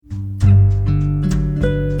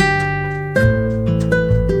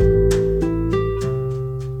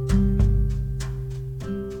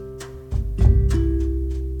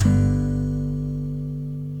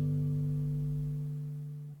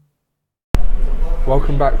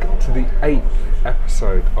Welcome back to the 8th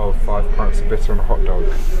episode of 5 Pints of Bitter and a Hot Dog.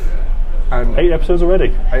 And 8 episodes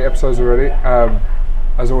already? 8 episodes already.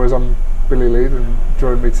 As always, I'm Billy Lead, and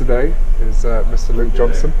joining me today is Mr. Luke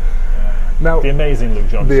Johnson. Now, the amazing Luke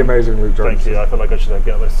Johnson. The amazing Luke Johnson. Thank you. I feel like I should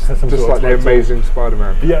get this. Just like the amazing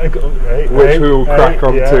Spider-Man. Yeah, which we will crack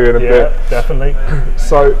on to in a bit. Definitely.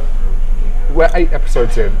 So, we're 8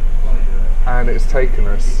 episodes in, and it's taken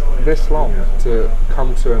us this long to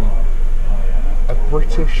come to a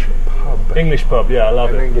British pub. English pub, yeah, I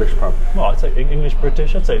love it. An English pub. Well, I'd say English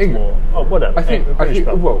British. I'd say it's more. Oh, whatever. I think.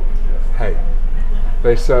 pub. Well, hey,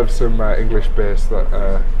 they serve some English beers that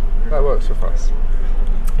works with us.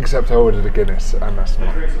 Except I ordered a Guinness, and that's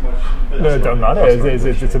not. No, it doesn't matter.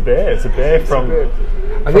 It's a beer. It's a beer from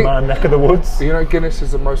our neck of the woods. You know, Guinness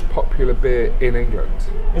is the most popular beer in England.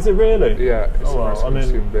 Is it really? Yeah, it's the most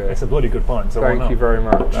consumed beer. It's a bloody good pint. So thank you very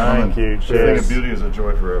much. Thank you. The thing of beauty is a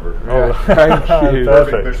joy forever. Oh, thank you.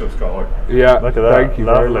 Perfect Bishop Scholar. Yeah, look at that. Thank you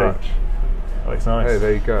very Lovely. much. That looks nice. Hey,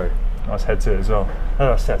 there you go. Nice head to it as well. Oh,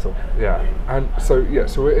 that's settled. Yeah, and so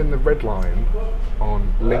we're in the Red Line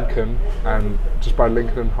on Lincoln, and just by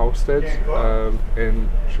Lincoln and Halstead in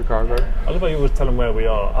Chicago. I love how you always tell them where we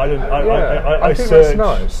are. I think that's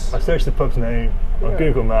nice. I searched the pub's name on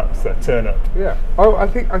Google Maps. That turn up. Yeah. Oh, I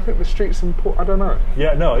think the street's important. I don't know.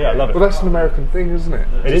 Yeah. No. Yeah. I love it. Well, that's an American thing, isn't it?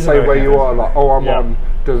 It to is say American, where you are, like, oh, I'm on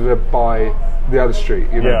by the other street.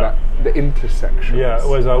 You know that the intersection. Yeah.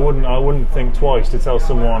 Whereas I wouldn't think twice to tell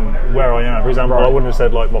someone where I am. For example, I wouldn't have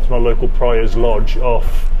said like what's my local Prior's Lodge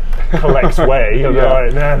off Collects Way. I'm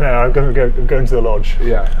like, no, I'm going to the lodge.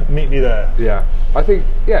 Yeah. Meet me there. Yeah. I think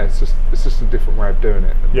it's just a different way of doing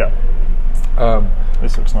it. Yeah.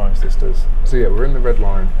 This looks nice. This does. So we're in the Red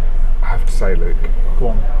Line. I have to say, Luke. Go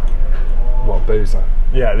on. What boozer?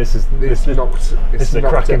 Yeah, this is a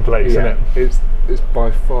cracking place, isn't it? It's by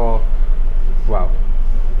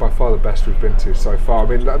far the best we've been to so far.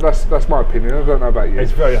 I mean, that's my opinion. I don't know about you.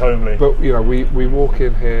 It's very homely. But we walk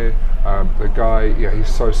in here. The guy,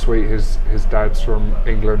 he's so sweet. His dad's from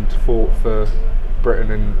England, fought for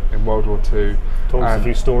Britain in World War II. Told us a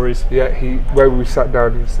few stories. Yeah, where we sat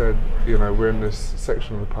down, he said, we're in this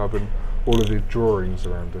section of the pub, and all of the drawings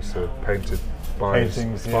around us are painted by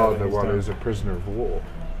his father while he was a prisoner of war,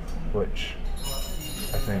 which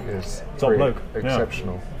I think is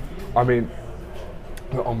exceptional. I mean,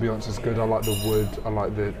 the ambience is good. I like the wood. I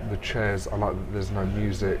like the chairs. I like that there's no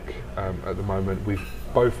music at the moment. We've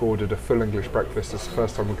both ordered a full English breakfast. It's the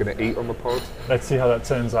first time we're going to eat on the pod. Let's see how that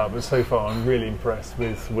turns out. But so far, I'm really impressed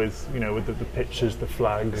with the pictures, the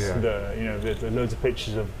flags. There's loads of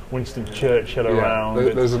pictures of Winston Churchill around.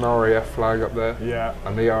 There's an RAF flag up there. Yeah,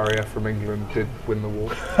 and the RAF from England did win the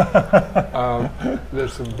war.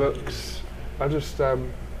 There's some books. I just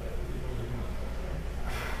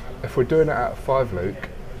if we're doing it out of 5, Luke,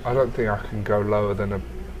 I don't think I can go lower than a.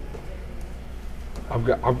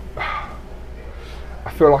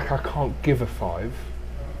 I feel like I can't give a 5.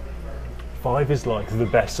 5 is like the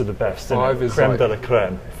best of the best. 5 is creme like de la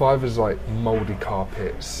creme. 5 is like mouldy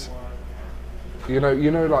carpets. You know,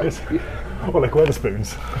 like. Well, like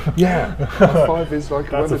Wetherspoons. Yeah, a 5 is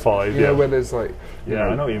like. That's a 5. You know, where there's like. I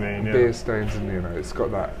know what you mean. Beer stains, and it's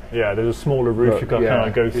got that. Yeah, there's a smaller roof you can kind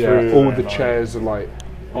of go through. Yeah. All the chairs are like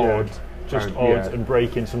odd, and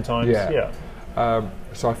breaking sometimes. Yeah.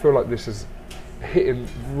 So I feel like this is hitting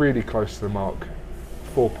really close to the mark.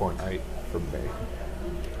 4.8 from me.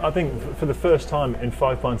 I think for the first time in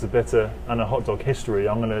 5 Pints of Bitter and a Hot Dog history,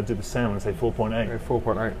 I'm going to do the same and say 4.8. Yeah,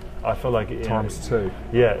 4.8. I feel like times 2.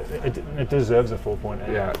 Yeah, it deserves a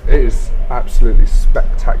 4.8. Yeah, it is absolutely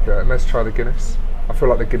spectacular. And let's try the Guinness. I feel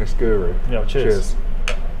like the Guinness guru. Yeah, cheers.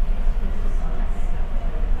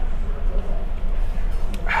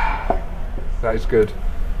 That is good.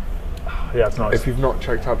 Yeah, it's nice. If you've not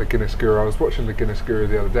checked out the Guinness Guru, I was watching the Guinness Guru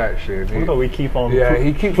the other day actually. And we keep on. Yeah,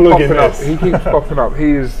 he keeps popping up. He keeps popping up.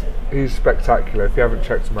 He's spectacular. If you haven't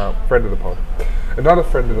checked him out, friend of the pod. Another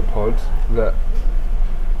friend of the pod that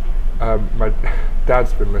my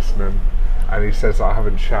dad's been listening, and he says that I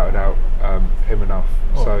haven't shouted out him enough.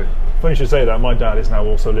 So funny you should say that. My dad is now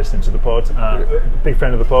also listening to the pod. Big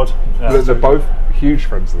friend of the pod. They're both huge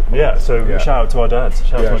friends of the pod. Yeah. So shout out to our dads.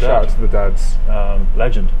 Shout out to my dad. Shout out to the dads.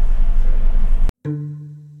 Legend.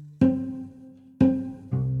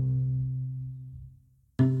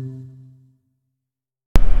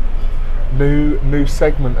 New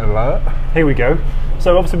segment alert. Here we go.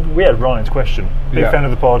 So obviously we had Ryan's question. Big fan of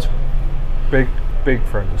the pod. Big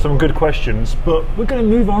friend. Some good questions, but we're going to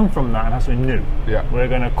move on from that and have something new. Yeah. We're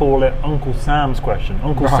going to call it Uncle Sam's question.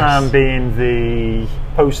 Uncle Sam being the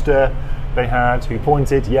poster they had who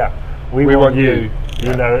pointed. Yeah. We want you.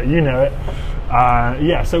 Yeah. You know it.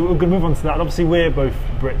 Yeah, so we're going to move on to that. Obviously, we're both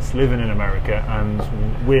Brits living in America, and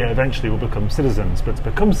we eventually will become citizens. But to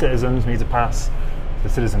become citizens, we need to pass the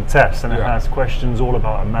citizen test, and it has questions all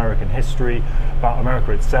about American history, about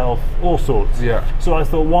America itself, all sorts. Yeah. So I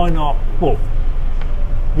thought, why not? Well,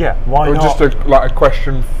 yeah, why or not? just a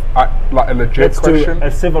question, like a legit Let's question. do a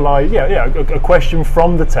civilized, a question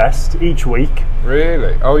from the test each week.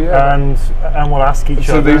 Really? Oh yeah. And we'll ask each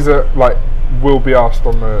so other. these are like will be asked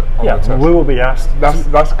on the test. We will be asked.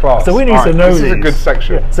 That's class. So we need to know this these. This is a good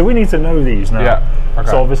section. Yeah, so we need to know these now. Yeah. Okay.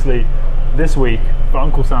 So obviously, this week for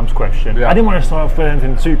Uncle Sam's question, I didn't want to start off with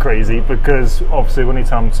anything too crazy because obviously we need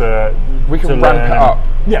time to ramp it up.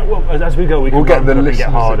 Yeah. Well, as we go, we'll get the listeners get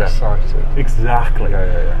harder. Excited. Exactly.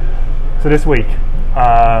 Yeah. So this week,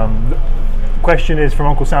 the question is from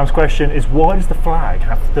Uncle Sam's question is, why does the flag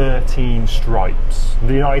have 13 stripes?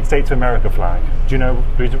 The United States of America flag. Do you know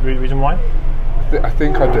the reason why? I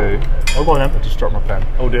think I do. Oh, go on then. I just dropped my pen.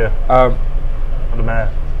 Oh dear. The mayor.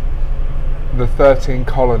 The 13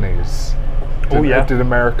 colonies. Did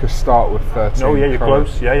America start with 13? Oh yeah, you're colonies?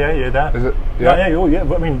 close. Yeah, that. Is it? Yeah.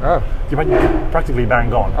 But I mean, you're practically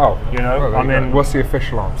bang on. Oh, you know. Well, I mean, what's the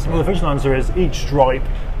official answer? Well, the official answer is each stripe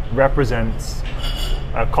represents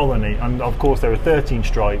a colony, and of course there are 13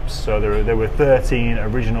 stripes. So there were 13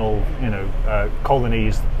 original,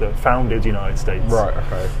 colonies that founded the United States. Right.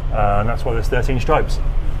 Okay. And that's why there's 13 stripes.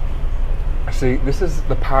 See, this is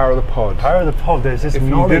the power of the pod. Power of the pod. There's this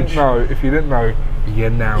knowledge. If you didn't know, you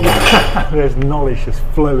now know. There's knowledge just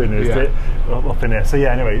flowing up in here. So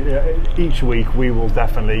yeah, anyway, each week we will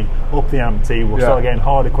definitely up the ante. We'll start getting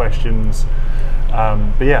harder questions.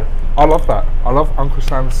 But yeah, I love that. I love Uncle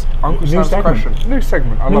Sam's question. New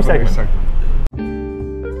segment. I love a new segment.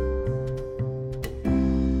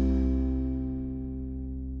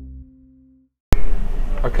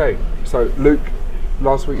 Okay, so Luke,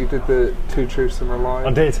 last week you did the 2 truths and a lie.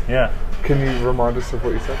 I did, yeah. Can you remind us of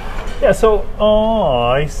what you said? Yeah, so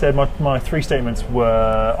I said my 3 statements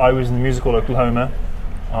were: I was in the musical Oklahoma,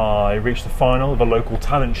 I reached the final of a local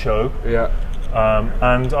talent show,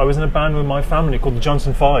 and I was in a band with my family called the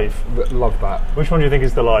Johnson 5. Love that. Which one do you think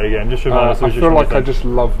is the lie again? Just remind us. I feel like I just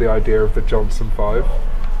love the idea of the Johnson 5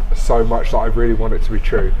 so much that I really want it to be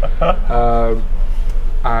true.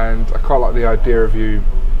 And I quite like the idea of you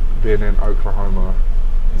being in Oklahoma.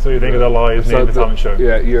 So you think of the lie is me in the talent show?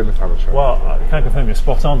 Yeah, you in the talent show. Well, I can't confirm you're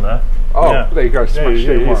spot on there. Oh, there you go.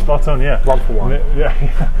 You're spot on, yeah. 1 for 1. Me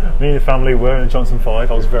and the family were in Johnson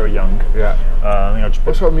 5. I was very young. Yeah.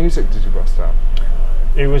 What sort of music did you bust out?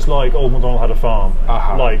 It was like Old MacDonald Had a Farm.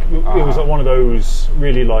 It was like one of those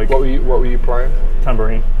really like. What were you playing?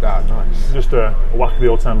 Tambourine. Ah, nice. Just a whack of the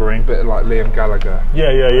old tambourine. Bit like Liam Gallagher. Yeah,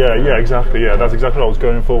 exactly. Yeah, that's exactly what I was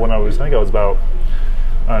going for when I was about,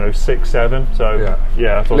 6, 7. So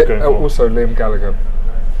that's what I was going for. Also, Liam Gallagher,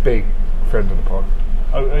 big friend of the pod.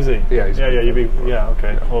 Oh, is he? Yeah, he's okay.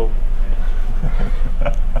 Yeah. Well,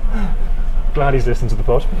 glad he's listened to the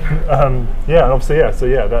pod. And obviously, So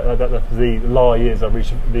that the lie is I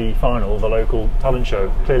reached the final of a local talent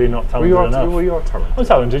show. Clearly not talented enough. Were you talented? I'm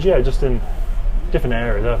talented, yeah, just in different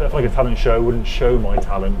areas. I feel like a talent show wouldn't show my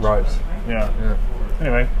talent. Right. Yeah.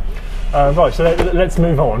 Anyway, right. So let's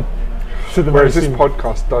move on to the. Whereas this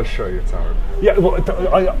podcast does show your talent. Yeah.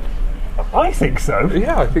 Well, I think so.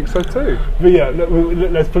 Yeah, I think so too. But yeah,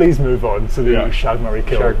 let's please move on to the Shag, Marry,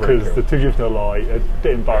 Kill, because the 2 truths and a lie a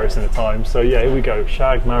bit embarrassing at times. So yeah, here we go.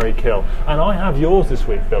 Shag, Marry, Kill, and I have yours this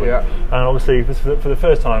week, Billy. Yeah. And obviously, for the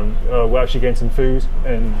first time, we're actually getting some food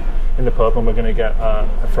in the pub, and we're going to get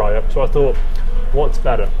a fry up. So I thought, what's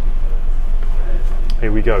better?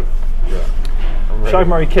 Here we go. Yeah. Shag,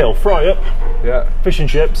 Marry, Kill, fry up. Yeah. Fish and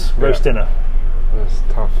chips, roast dinner. That's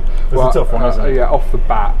tough. That's a tough one, isn't it? Yeah, off the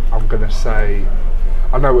bat, I'm going to say,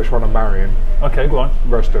 I know which one I'm marrying. Okay, go on.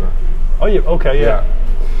 Roast dinner. Oh, yeah, okay, yeah.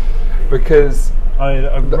 Because...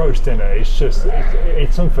 a roast dinner, it's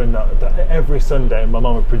something that every Sunday my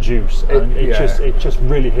mum would produce, and it just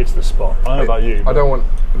really hits the spot. I don't know about you.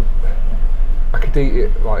 I could eat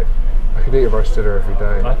it I could eat a roast dinner every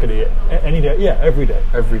day. I could eat it any day. Yeah, every day.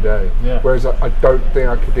 Every day. Yeah. Whereas I don't think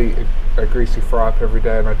I could eat a greasy fry up every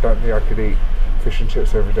day, and I don't think I could eat fish and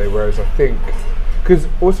chips every day. Whereas I think, because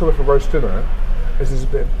also with a roast dinner, there's a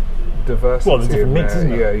bit of diversity. Well, there's different meats, isn't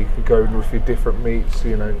Yeah, there? you could go with your different meats.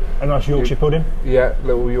 A nice Yorkshire pudding. Yeah,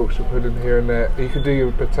 little Yorkshire pudding here and there. You could do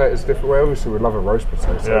your potatoes a different way. Obviously, we love a roast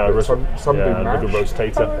potato. Yeah, some do mash. A roast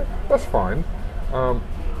tater. That's fine.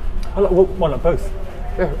 Why not both?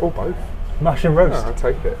 Yeah, or both. Mash and roast. I'll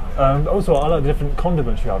take it. Also, I like the different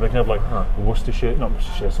condiments you have. You can have like Worcestershire, not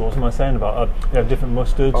Worcestershire sauce. What am I saying about? You have different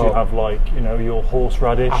mustards. You have like your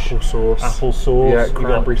horseradish, apple sauce, yeah,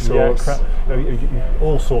 cranberry sauce,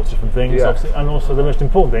 all sorts of different things. Yeah. Obviously. And also the most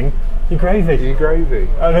important thing, your gravy. Your gravy.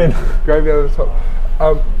 I mean, gravy over the top.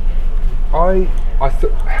 I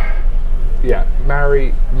thought, yeah,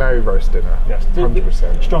 marry roast dinner. Yes,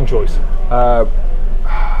 100%. Strong choice.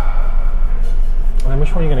 I mean,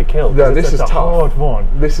 which one are you going to kill? No, this is a tough. Hard one.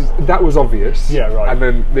 That was obvious. Yeah, right. And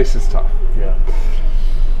then this is tough. Yeah.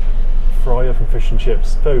 Fry up and fish and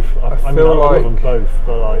chips, both. I love them both,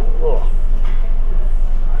 but like,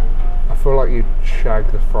 I feel like you'd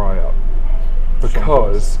shag the fry up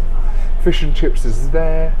because fish and chips is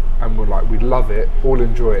there, and we love it, all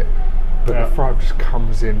enjoy it, but the fry up just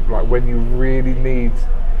comes in like when you really need.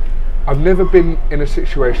 I've never been in a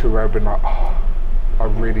situation where I've been like, I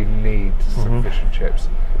really need some fish and chips.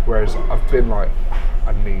 Whereas I've been like,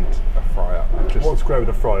 I need a fry up. What's great with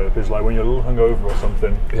a fry up is like when you're a little hungover or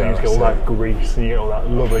something, you just get all that grease and you get all that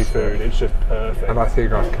lovely food. It's just perfect. And I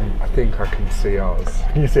think I can see ours.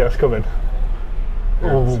 Can you see us coming?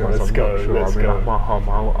 Yeah, let's go. Sure. Let's go.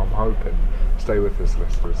 I'm hoping. Stay with us,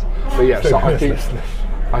 listeners. But yeah, so I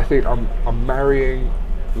think I'm marrying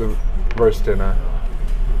the roast dinner,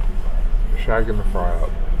 shagging the fry up,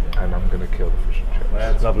 and I'm going to kill the fish and chips.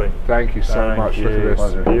 That's lovely. Thank you so much. Look at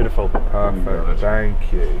this. Beautiful. Perfect.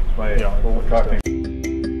 Thank you.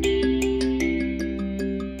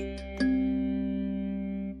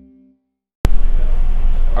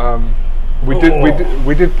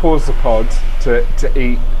 We did pause the pod to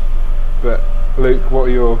eat, but Luke,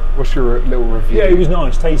 what's your little review? Yeah, it was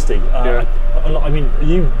nice, tasty. I mean,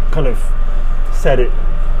 you kind of said it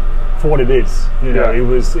for what it is. You know, it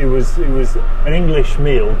was an English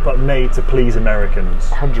meal, but made to please Americans.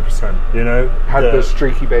 100%. You know, had the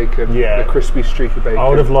streaky bacon, the crispy streaky bacon. I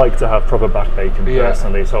would have liked to have proper back bacon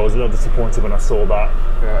personally, so I was a little disappointed when I saw that.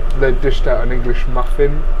 Yeah, they dished out an English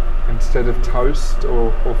muffin instead of toast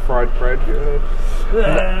or fried bread.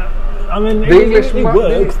 I mean, it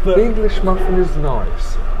works, but the English muffin is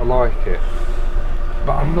nice. I like it.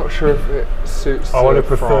 But I'm not sure if it suits. I would have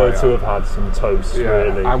preferred to have had some toast,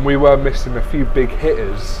 really. And we were missing a few big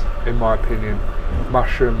hitters, in my opinion.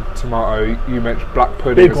 Mushroom, tomato. You mentioned black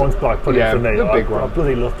pudding. Big one's black pudding for me. The big one. I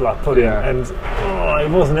bloody love black pudding, and it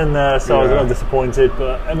wasn't in there, so I was a little disappointed.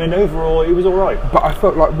 But I mean, overall, it was all right. But I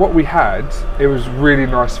felt like what we had, it was really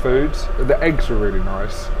nice food. The eggs were really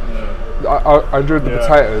nice. I enjoyed the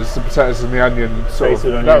potatoes and the onion. That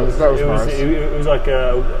was nice. It was like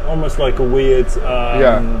almost like a weird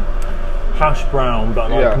hash brown,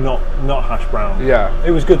 but like not hash brown. Yeah,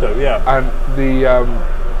 it was good though. Yeah, and the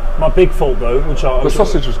my big fault though, the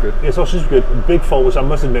sausage was good. Yeah, sausage was good. The big fault, which I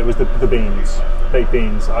must admit, was the beans, baked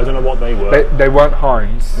beans. I don't know what they were. They weren't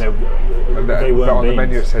Heinz. They weren't. But on the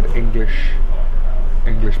menu it said English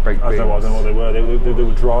baked beans. I don't know what they were. They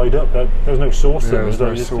were dried up. There was no sauce to them. It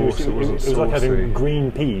was like having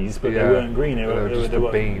green peas, but they weren't green. They were just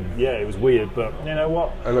a bean. Yeah, it was weird, but you know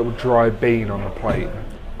what? A little dry bean on the plate.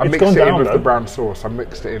 I mixed it in with the brown sauce.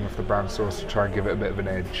 To try and give it a bit of an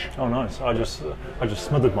edge. Oh, nice! I just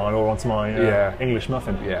smothered mine all onto my English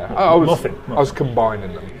muffin. Yeah, muffin. I was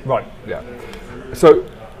combining them. Right. Yeah. So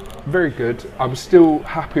very good. I'm still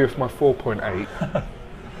happy with my 4.8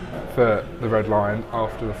 for the Red Lion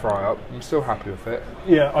after the fry up. I'm still happy with it.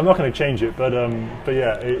 Yeah, I'm not going to change it, but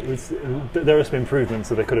yeah, there are some improvements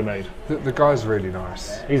that they could have made. The guy's really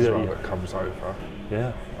nice. He's that comes over.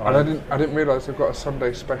 Yeah. And I didn't realise they've got a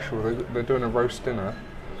Sunday special. They're doing a roast dinner.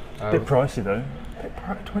 Bit pricey though.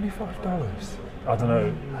 $25. I don't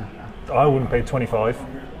know. I wouldn't pay 25.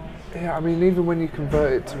 Yeah, I mean, even when you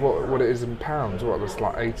convert it to what it is in pounds, that's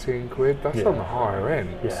like 18 quid. That's on the higher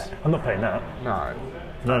end. Yeah, I'm not paying that. No.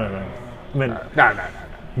 I mean, no.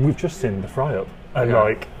 We've just seen the fry up, and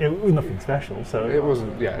it was nothing special. So it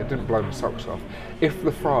wasn't. Yeah, it didn't blow my socks off. If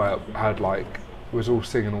the fry up had was all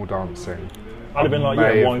singing, all dancing, I'd have been like,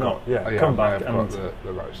 why not? Yeah, come back and got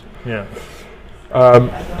the roast. Yeah.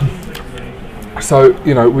 So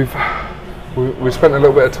we've spent a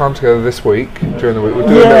little bit of time together this week during the week. We're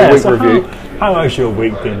doing a week review. How has your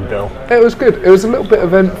week been, Bill? It was good. It was a little bit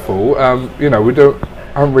eventful.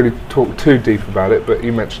 I haven't really talked too deep about it, but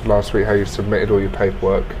you mentioned last week how you submitted all your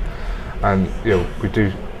paperwork, and we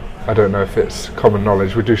do. I don't know if it's common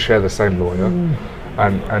knowledge. We do share the same lawyer,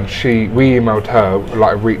 and we emailed her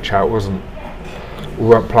like a reach out. We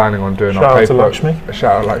weren't planning on doing our paperwork. Shout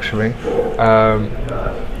out Lakshmi.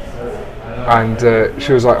 And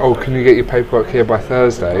she was like, "Oh, can you get your paperwork here by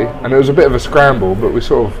Thursday?" And it was a bit of a scramble, but we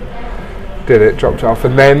sort of did it, dropped it off,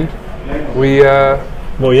 and then we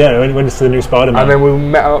Well, yeah, we went to see the new Spider-Man. And then we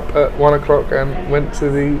met up at 1 o'clock and went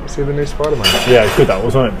to see the new Spider-Man. Yeah, it's good that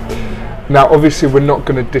was, wasn't it? Now, obviously, we're not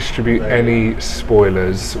going to distribute any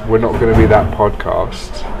spoilers. We're not going to be that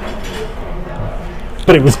podcast.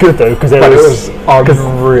 But it was good though, because it was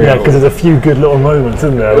unreal. Yeah, because there's a few good little moments,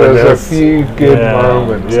 isn't there? There's a few good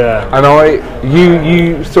moments. Yeah. And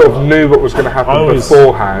you sort of knew what was going to happen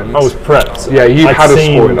beforehand. I was prepped. Yeah, I'd had a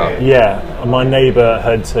spoiler. Yeah, my neighbour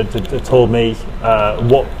had told me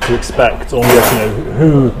what to expect, or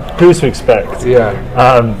who to expect.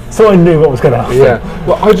 Yeah. So I knew what was going to happen. Yeah.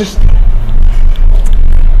 Well, I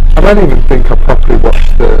don't even think I properly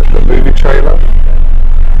watched the movie trailer.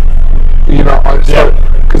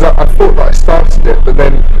 Because I thought that I started it, but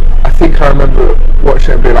then I think I remember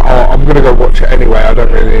watching it and being like, oh, I'm going to go watch it anyway, I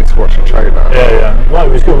don't really need to watch the trailer. Yeah. Well,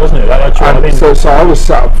 it was good, wasn't it? So I was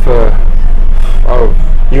set up for...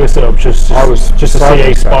 You were set up just to see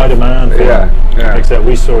a Spider-Man film. Yeah. Except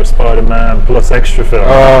we saw a Spider-Man plus extra film.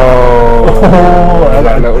 Oh,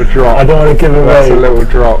 that little drop. I don't want to give it away. That's a little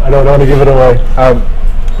drop. I don't want to give it away.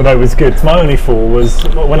 But no, it was good. My only fall was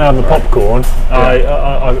when I had the popcorn. I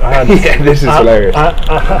had. Yeah, this is hilarious.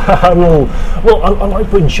 I like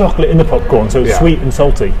putting chocolate in the popcorn, so it's sweet and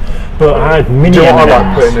salty. But I had mini. Do you know what M&Ms. I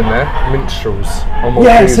like putting in there? Minstrels.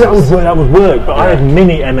 Yes, that would work. But I had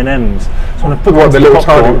mini M&Ms. So when I put the little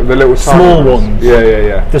tiny small ones.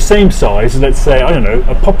 Yeah. The same size. Let's say, I don't know,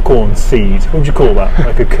 a popcorn seed. What would you call that?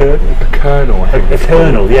 Like a kernel. A kernel. I think a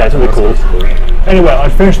kernel. Yeah, that's what they're called. Anyway, I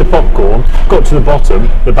finished the popcorn, got to the bottom,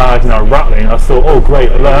 the bag's now rattling, I thought, oh great,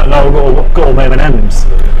 now I've got all my M&Ms.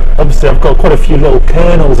 Obviously I've got quite a few little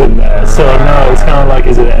kernels in there, so now it's kind of like,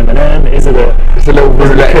 is it an M&M, is it a... It's a little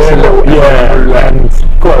roulette, yeah, roulette. And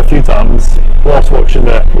quite a few times, whilst watching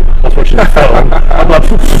the film, I'm like,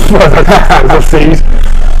 there's a seed.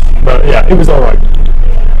 But yeah, it was alright.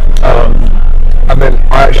 And then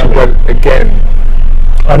I actually went again.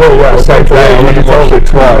 I know, yeah. Same day, I watched it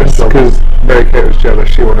twice, because Mary Kate was jealous,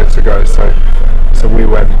 she wanted to go, so we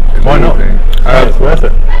went in the evening. It's worth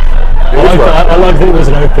it. I liked that it was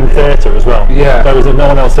an open theatre as well. Yeah. There was no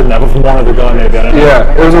one else in there, but from one other guy maybe, I don't know.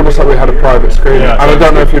 Yeah, it was almost like we had a private screening. Yeah, and I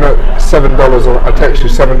don't know if you know, $7, I text you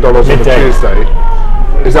 $7 on a Tuesday.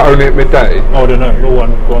 Is that only at midday? Oh, I don't know.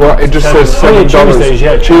 Well, it just says $7.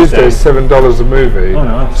 Tuesdays, $7 a movie. Oh,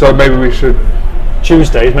 no. So maybe we should...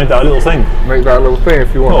 Tuesdays, make that a little thing. Make that a little thing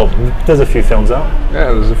if you want. Oh, there's a few films out.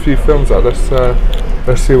 Yeah, there's a few films out.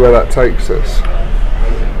 Let's see where that takes us.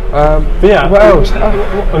 But yeah, what else?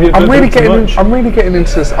 I'm really getting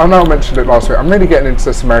into this. I know I mentioned it last week. I'm really getting into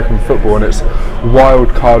this American football, and it's Wild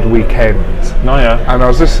Card Weekend. Oh yeah. And I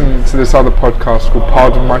was listening to this other podcast called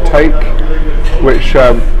Pardon My Take, which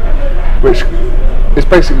is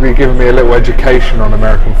basically giving me a little education on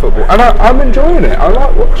American football, and I'm enjoying it. I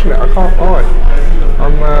like watching it. I can't lie.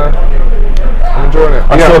 I'm enjoying it.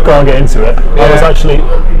 I still can't get into it. Yeah. I was actually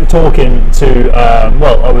talking to,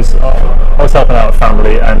 I was helping out a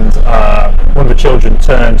family, and one of the children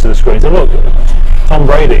turned to the screen and said, look, Tom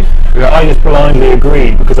Brady. Yeah. I just blindly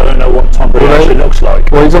agreed because I don't know what Tom Brady actually looks like.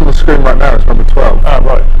 Well, he's on the screen right now, it's number 12. Oh,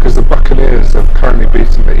 right. Because the Buccaneers have currently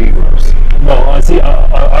beaten the Eagles. Well,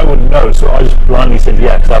 I wouldn't know, so I just blindly said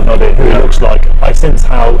yeah, because I have no idea who he looks like. I since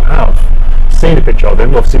have seen a picture of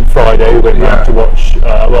him. Obviously, Friday we went round to watch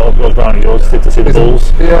a lot of round of yours to see the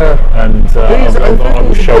Bulls. Yeah. And I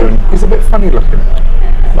was shown. He's a bit funny looking.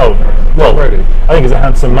 Oh, well, really? I think he's a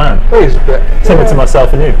handsome man. Well, he's a bit similar to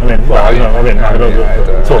myself and you. I mean, well, I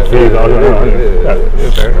don't talk for you, but I don't know.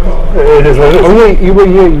 It is what it is. Oh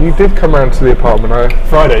yeah, you did come round to the apartment,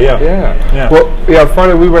 Friday, yeah. Well, yeah,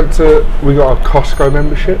 Friday we got a Costco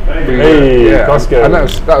membership. Costco. And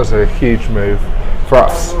that was a huge move for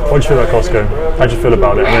us. What do you feel about Costco? How do you feel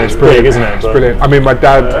about it? I mean, it's big, isn't it? It's brilliant. I mean, my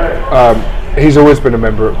dad, he's always been a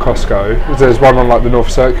member at Costco. There's one on like the North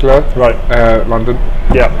Circular, right? London.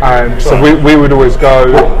 Yeah. And so we would always go,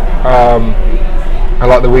 at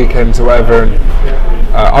like the weekends or whatever. And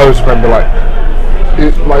I always remember like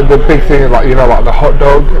the big thing, like like the hot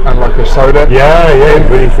dog and like a soda. Yeah,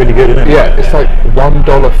 really good, isn't it? Yeah, it's like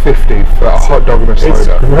 $1.50 for a hot dog and a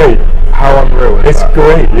soda. It's great. How unreal is that? It's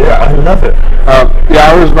great. Yeah, I love it.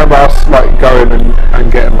 I always remember us like going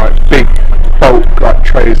and getting like big bulk like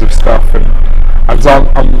trays of stuff, and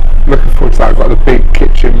so I'm looking forward to that. I've got the big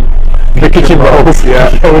kitchen rolls.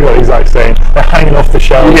 Yeah, we got the exact same. They're hanging off the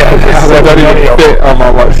shelf. Yeah, they don't even fit on my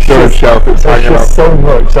like storage shelf. It's hanging off. So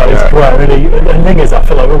much. That is great. Really, the thing is, I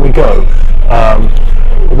feel like when we go,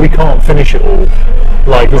 we can't finish it all.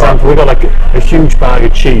 Like, for example, we got like a huge bag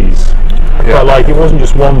of cheese. but like it wasn't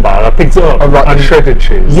just one bag. I picked it up. Oh, like the shredded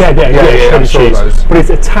cheese. Yeah, shredded cheese. Those. But it's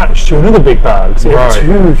attached to another big bag. So Right.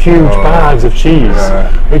 two huge bags of cheese.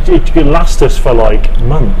 Yeah. It could last us for like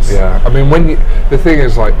months. Yeah, I mean, the thing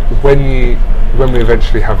is, like, when we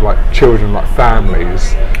eventually have like children, like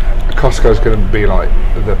families, Costco's going to be like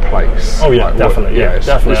the place. Oh yeah, like, definitely. It's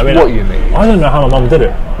definitely. I mean, what you need. I don't know how my mum did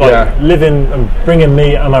it. Like living and bringing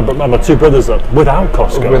me and my two brothers up without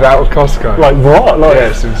Costco. Without Costco. Like what? Like yeah,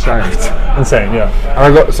 it's insane. insane. Yeah.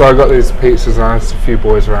 And I got these pizzas, and I had a few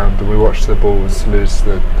boys around, and we watched the Bulls lose to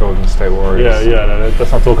the Golden State Warriors. Yeah. No,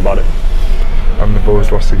 let's not talk about it. And the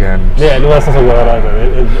Bulls lost again. Yeah, no, let's not talk about that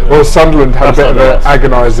either. Well, Sunderland had a bit of an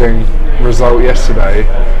agonising result yesterday.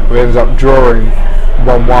 We ended up drawing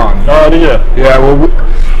 1-1. Oh, did you? Yeah, well,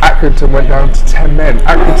 Accrington went down to 10 men.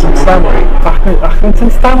 Accrington Stanley. Accrington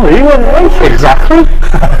Stanley, you went right. Exactly.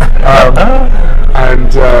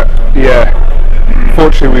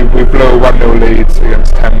 Fortunately we blew a 1-0 lead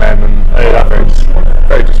against 10 men, and very disappointing.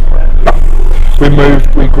 But we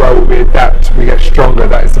move, we grow, we adapt, we get stronger.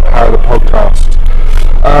 That is the power of the podcast.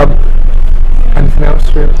 Anything else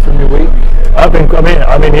from your week? I've had a good week.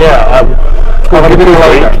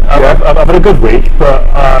 I've had a good week, but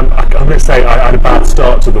I'm going to say I had a bad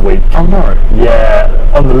start to the week. Oh no.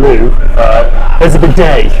 Yeah, on the loo. There's a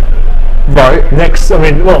bidet. Right.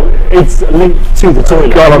 It's linked to the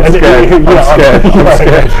toilet. God, I'm scared. I'm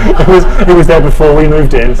scared. It was there before we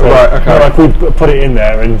moved in. So right, okay. We put it in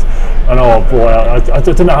there, and oh boy, I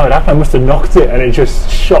don't know how it happened. I must have knocked it, and it just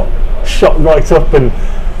shot right up, and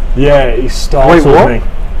yeah, it startled me.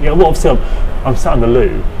 Yeah, well, obviously I'm sat in the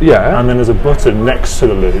loo. Yeah. And then there's a button next to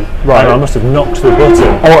the loo. Right. And I must have knocked the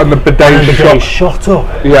button. Oh, and the bidet shot up.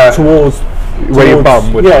 Yeah. Towards where your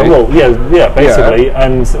bum would be. Basically, yeah.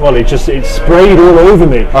 And it sprayed all over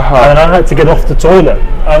me, and I had to get off the toilet,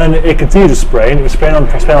 and then it continued to spray, and it was spraying on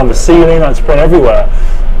the ceiling, and spraying everywhere.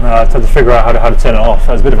 I had to figure out how to turn it off.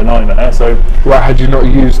 That was a bit of a nightmare. So, right, had you not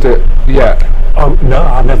used it yet? Oh no,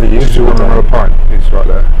 I've never used it. Did you want another pint? It's right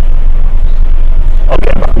there. I'll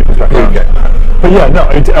get back when it comes back around. But yeah, no,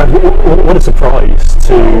 what a surprise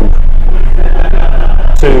to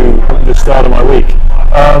the start of my week.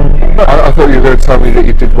 I thought you were going to tell me that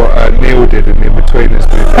you did what Neil did in the Inbetweeners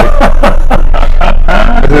movie.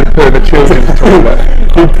 I didn't put in the children's toilet.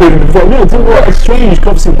 No, it's strange.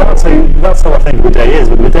 Obviously, that's how I think the day is.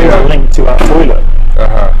 But the day is linked to our toilet.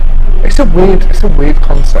 It's a weird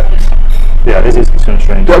concept. Yeah, it is kind of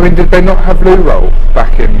strange. I mean, did they not have loo roll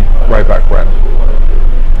way back when? I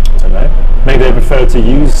don't know. Maybe they prefer to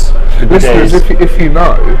use the listeners. If you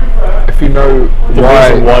know the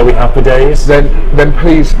reason why we have bidets, then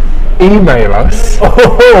please email us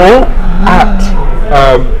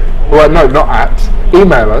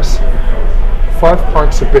email us 5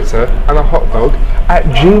 pints of bitter and a hot dog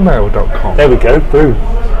 @gmail.com. There we go. Boom.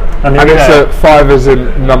 And it's 5 as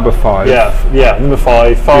in number 5. Yeah, number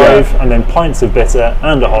 5, and then pints of bitter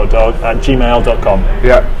and a hot dog @gmail.com.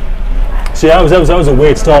 Yeah. So that was a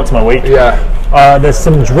weird start to my week. Yeah. There's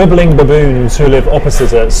some dribbling baboons who live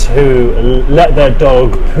opposite us who let their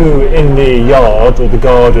dog poo in the yard or the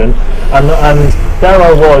garden, and there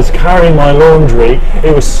I was carrying my laundry.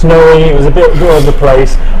 It was snowing, it was a bit all over the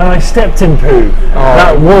place, and I stepped in poo.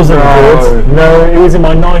 That wasn't good. No, it was in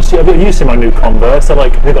my nice. You see my new Converse?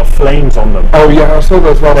 They got flames on them. Oh yeah, I saw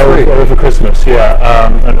those last week. They were for Christmas. Yeah,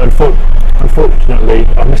 unfortunately,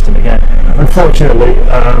 I missed him again. Unfortunately,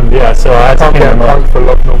 so I had to get him for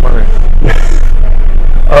love nor money.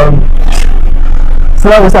 So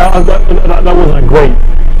that wasn't great.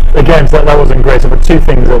 Again, that wasn't great. So there were two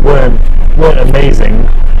things that weren't amazing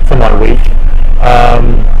for my week.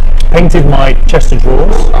 Painted my chest of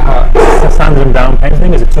drawers. I sanded them down, painted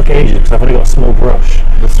them, because it took ages because I've only got a small brush.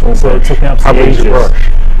 It took me absolutely ages. How big's your brush?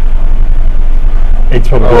 It's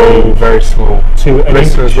probably very small.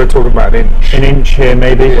 Listeners, we're talking about an inch. An inch here,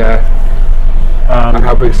 maybe. Yeah. And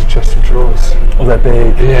how big is the chest of drawers? Oh, they're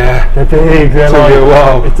big. Yeah. They're big. They're took you a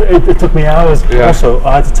while. It took me hours. Yeah. Also,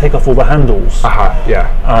 I had to take off all the handles. Yeah.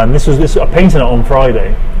 And this I painted it on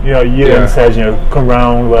Friday. Ewan said, come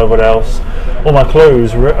round, whatever else. All my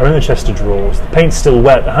clothes are in the chest of drawers. The paint's still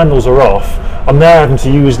wet. The handles are off. I'm there having to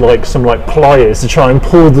use some pliers to try and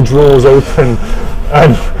pull the drawers open.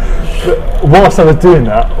 And whilst I was doing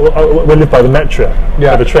that, we lived by the Metro,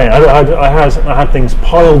 by the train. I had things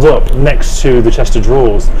piled up next to the chest of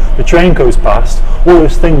drawers. The train goes past, all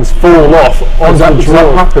those things fall off onto the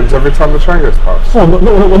drawer. That happens every time the train goes past? Well,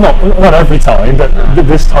 not every time, but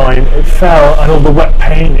this time it fell, and all the wet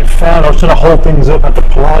paint, it fell. I was trying to hold things up, had the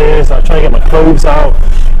pliers, I was trying to get my clothes out.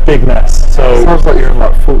 big mess. So sounds like you're in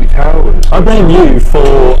like 40 Towers. I blame you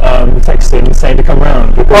for texting saying to come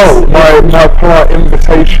round. Oh, my polite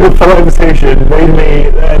invitation. Polite invitation made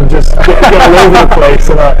me just get all over the place,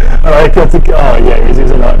 and I got to. Oh yeah, it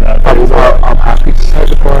was a nightmare. I'm happy to take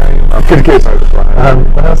the blame. I'm good. To take the blame.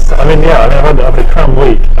 I've had a cram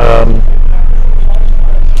week.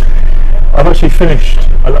 I've actually finished.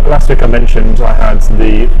 Last week I mentioned I had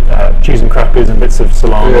the cheese and crackers and bits of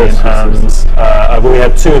salami and hams. We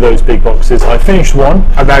had 2 of those big boxes. I finished one.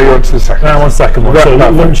 And now you're on to the second. Now I'm on the second one. So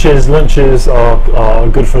lunches are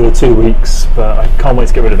good for the 2 weeks, but I can't wait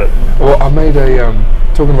to get rid of it. Well, I made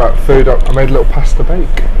talking about food, I made a little pasta bake.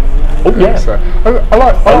 Oh yeah. So I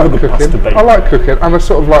like cooking. Pasta bake. I like cooking, and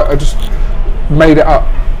I just made it up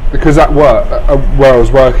because at work, where I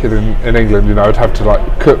was working in England, you know, I'd have to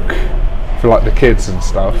like cook for like the kids and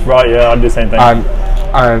stuff. Right, yeah, I do the same thing.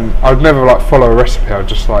 And I'd never like follow a recipe. I'd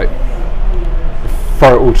just like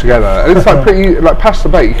throw it all together. And it's like pretty like pasta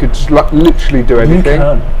bake. You could just like literally do anything.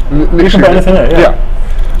 You can put anything in it, yeah.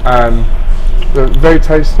 And they're very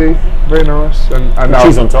tasty, very nice. And now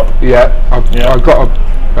cheese on top. Yeah, I got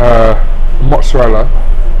a mozzarella.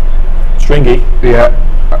 Stringy. Yeah,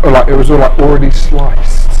 like it was all like already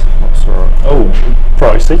sliced mozzarella. Oh,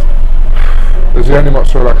 pricey. It was the only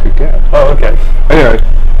mozzarella I could get. Oh, okay. Anyway,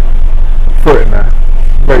 threw it in there.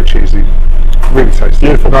 Very cheesy. Really tasty.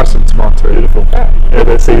 Beautiful. Nice and tomato. Beautiful. Yeah, a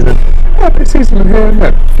bit of seasoning. Yeah, a bit of seasoning here and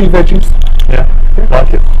there. A few veggies. Yeah,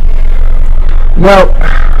 like it. Now,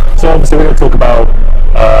 so obviously we're going to talk about...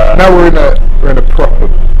 now we're in a proper...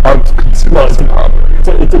 I'd consider it a pub.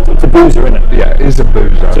 It's a boozer, isn't it? Yeah, it is a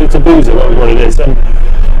boozer. So it's a boozer, what it is. And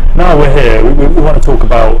now we're here, we want to talk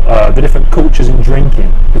about the different cultures in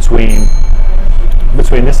drinking between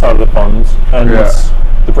this side of the pond and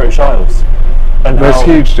the British Isles. And there's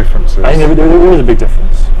huge differences. I think there is a big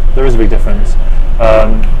difference. There is a big difference.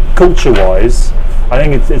 Culture-wise, I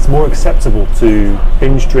think it's more acceptable to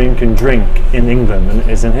binge drink and drink in England than it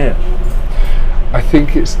is in here. I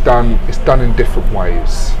think it's done in different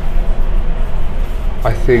ways.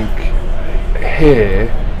 I think here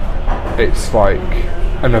it's like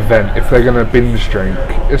an event. If they're going to binge drink,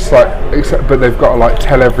 it's like, but they've got to like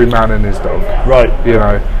tell every man and his dog, right? You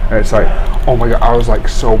know, and it's like, oh my god, I was like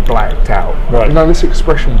so blacked out. Right. You know this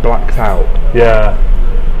expression, blacked out. Yeah.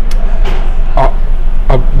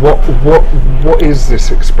 What is this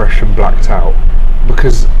expression, blacked out?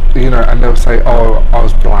 Because you know, and they'll say, oh, I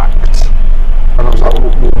was blacked, and I was like, well,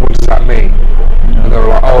 what does that mean? Yeah. And they were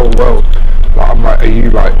like, oh well, like, I'm like, are you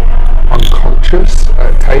like unconscious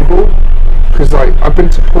at a table? Because like I've been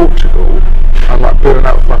to Portugal and like been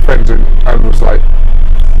out with my friends and was like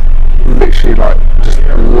literally like just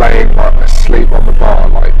laying like asleep on the bar,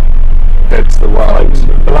 like dead to the world.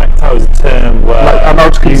 Like, blacked out is a term where like, and I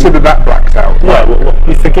would consider that blacked out. Yeah, well,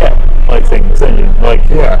 you forget like things, don't you? Like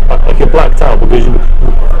like you're blacked out because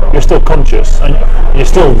you're still conscious and you're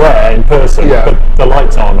still there in person, but the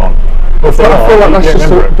lights aren't on. Well, I feel like that's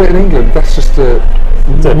just a bit in England. That's just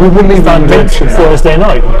we wouldn't even mention Thursday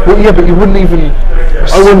night. Well, yeah, but you wouldn't even.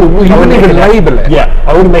 I wouldn't even label it. Yeah,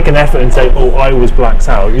 I wouldn't make an effort and say, "Oh, I was blacked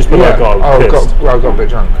out." You just be like, "Oh, I got a bit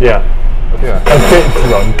drunk." Yeah. Yeah. A bit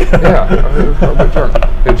drunk. Yeah, I got a bit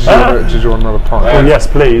drunk. Did you want another pint? Oh yes,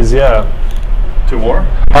 please. Yeah. 2 more?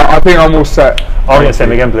 I think I'm all set. Oh yes,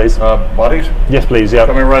 same again, please. Bodies? Yes, please. Yeah.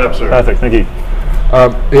 Coming right up, sir. Perfect. Thank you.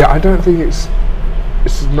 Yeah, I don't think it's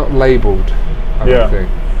not labelled. I don't think.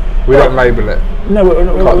 We don't label it. No,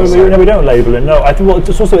 we don't label it. No, I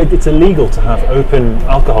think it's illegal to have open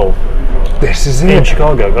alcohol. This is it in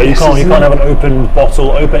Chicago. You can't have an open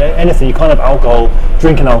bottle, open anything. You can't have alcohol,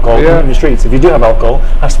 drinking alcohol in the streets. If you do have alcohol,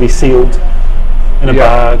 it has to be sealed in a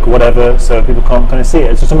bag, whatever, so people can't kind of see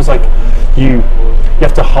it. It's just almost like you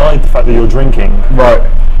have to hide the fact that you're drinking. Right.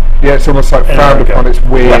 Yeah, it's almost like frowned upon. It's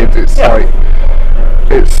weird. It's like.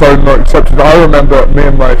 It's so not accepted. I remember me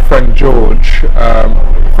and my friend George,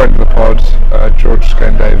 friend of the pod, George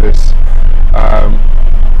Skane Davis.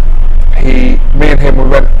 Me and him, we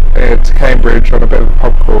went to Cambridge on a bit of a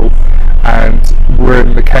pub crawl, and we're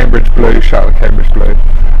in the Cambridge Blue. Shout out the Cambridge Blue,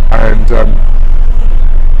 and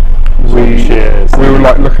we were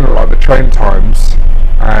like looking at like the train times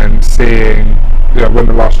and seeing when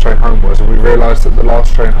the last train home was, and we realised that the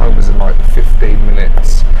last train home was in like 15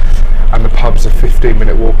 minutes. And the pub's a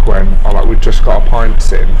 15-minute walk away, and we'd just got our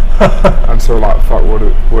pints in, and so like, fuck, what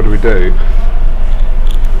do we do?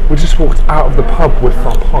 We just walked out of the pub with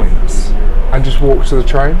our pints, and just walked to the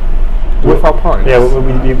train with our pints. Yeah,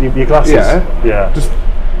 your glasses. Yeah, just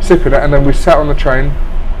sipping it, and then we sat on the train,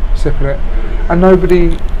 sipping it, and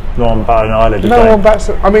nobody No one batted an eyelid. No one bats.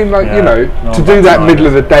 I mean, like, you know, to do that middle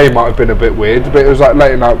of the day might have been a bit weird, but it was like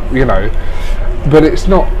late enough, you know. But it's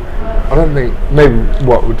not. I don't think maybe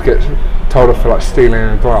what would get told off for like stealing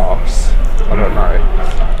a glass. I don't know.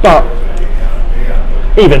 But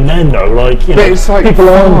even then, though, like, you know, it's like people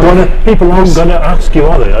aren't gonna ask you,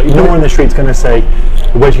 are they? Like, no one in the street's gonna say,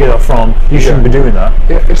 "Where'd you get that from? You shouldn't be doing that."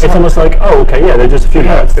 Yeah, it's like, almost like, oh, okay, yeah, they're just a few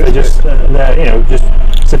lads. They're just they're, you know, just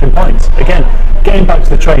sipping pints. Again, getting back to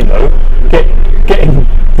the train though, getting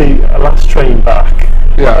the last train back.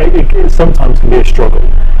 Yeah. It sometimes can be a struggle.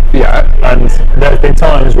 Yeah. And there have been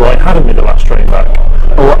times where I haven't made the last train back.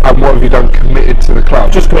 And what have you done? Committed to the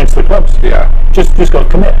club? Just committed to the clubs. Yeah. Just got to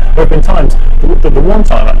commit. There have been times. The one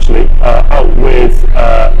time actually, out with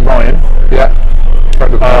Ryan. Yeah.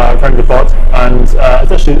 Friend of the pod, and it's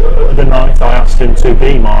actually the night I asked him to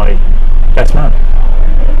be my best man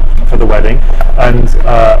for the wedding, and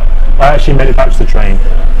I actually made it back to the train,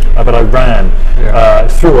 but I ran,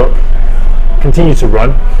 threw up, continued to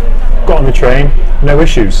run, got on the train, no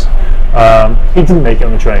issues. He didn't make it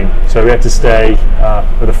on the train, so we had to stay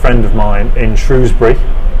with a friend of mine in Shrewsbury.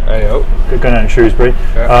 Going out in Shrewsbury,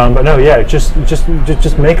 but no, yeah, just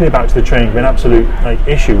making it back to the train can be an absolute like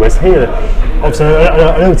issue. Whereas here, obviously,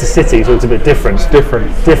 I know it's a city, so it's a bit different. It's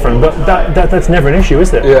different, but that's never an issue,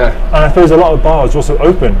 is it? Yeah. And I suppose a lot of bars are also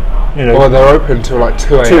open. You know, well, they're open till like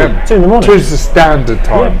 2 a.m. 2 in the morning. 2 is the standard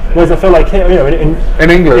time. Yeah. Whereas I feel like here, you know, in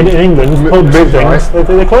England, pubs and things,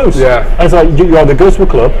 they're closed. Yeah. And it's like you either go to a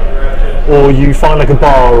club, or you find like a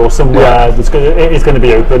bar or somewhere it's going to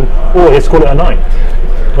be open, or it's call it a night.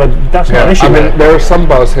 But that's not an issue. I mean, there are some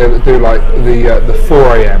bars here that do like the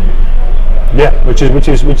 4 a.m. Yeah, which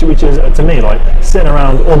is to me like sitting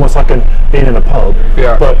around almost like being in a pub.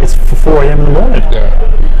 Yeah. But it's for 4 a.m. in the morning.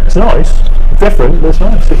 Yeah. It's nice. It's different, but it's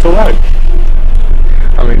nice. It's all right.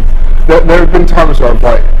 I mean, there have been times where I've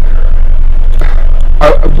like,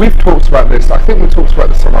 we've talked about this. I think we talked about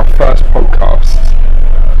this on our first podcast.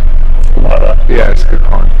 Something like that. Yeah, it's a good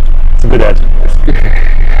kind. It's a good head.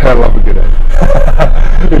 I love a good head.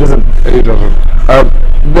 Who doesn't? Who doesn't?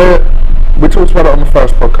 We talked about it on the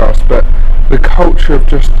first podcast, but the culture of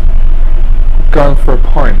just going for a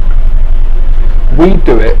pint, we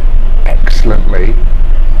do it excellently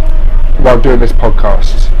while doing this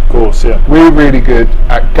podcast. Of course, yeah. We're really good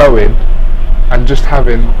at going and just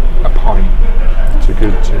having a pint. It's a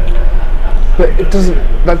good too. But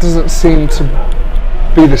that doesn't seem to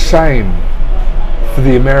be the same for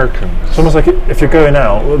the Americans. It's almost like if you're going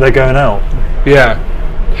out, they're going out. Yeah.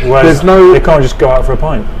 Whereas they can't just go out for a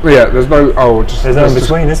pint. Yeah, there's no in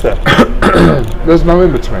between, is there? There's no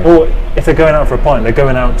in between. Or if they're going out for a pint, they're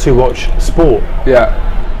going out to watch sport. Yeah.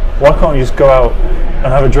 Why can't you just go out and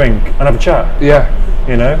have a drink and have a chat? Yeah.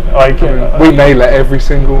 You know, like we nail it every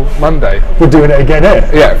single Monday. We're doing it again here.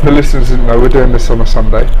 Yeah, for the listeners didn't know, we're doing this on a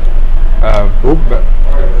Sunday. But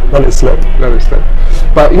let it slip.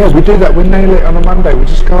 But yeah, we do that. We nail it on a Monday. We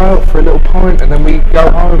just go out for a little pint and then we go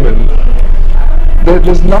home and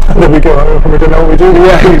there's nothing. Then we go home and we don't know what we do.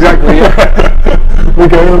 Yeah, exactly. Yeah, we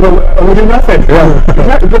go home and we do nothing. Yeah,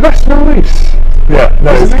 exactly. But that's nice. Yeah,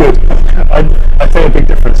 no, it's good. I think a big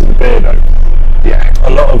difference in the beer though. Yeah, a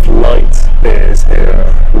lot of light beers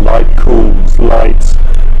here, light cools, light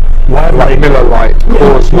Miller Lite,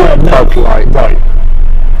 Coors Light, Bud Light, right.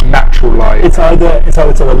 Natural Light. It's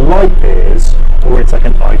either light beers or it's like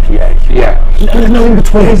an IPA. Yeah. There's no in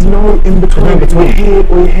between. There's no in between.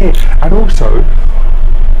 We're here. And also,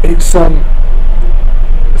 it's some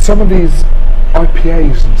of these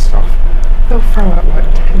IPAs and stuff, they'll throw out like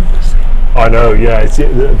 10%. I know, yeah.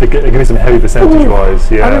 They give me some heavy percentage-wise,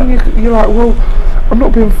 yeah. And then you're like, well, I'm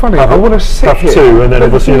not being funny. I want to sit here. Two, and then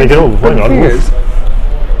obviously they go, hang on.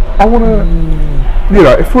 I want to, you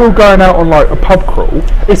know, if we were going out on like a pub crawl,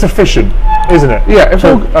 it's efficient, isn't it? Yeah,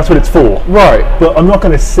 that's what it's for. Right. But I'm not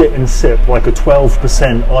going to sit and sip like a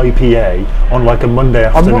 12% IPA on like a Monday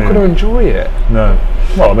afternoon. I'm not going to enjoy it. No.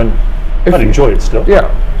 Well, I mean, I'd enjoy it still. Yeah.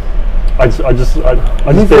 I just be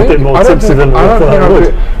a bit more tipsy than I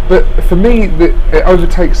would. But for me, it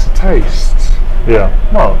overtakes the taste. Yeah.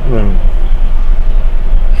 Well,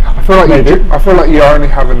 I feel like you're only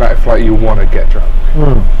having that if like you want to get drunk.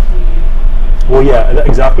 Well, yeah,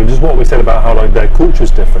 exactly. Just what we said about how like their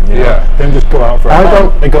culture's different. You know? They don't just go out for a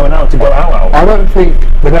pint. They're going out to go out. I don't think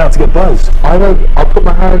they're going out to get buzzed. I'll put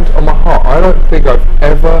my hand on my heart. I don't think I've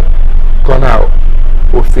ever gone out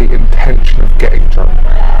with the intention of getting drunk.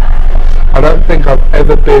 I don't think I've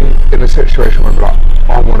ever been in a situation where I'm like,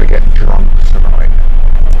 I want to get drunk tonight.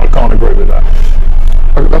 I can't agree with that.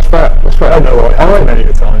 That's fair. I know I have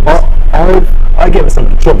many times. I get myself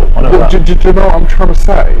in trouble. I know that. Do you know what I'm trying to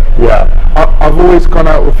say? Yeah. I've always gone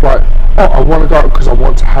out with like, I want to go out because I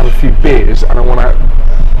want to have a few beers and I want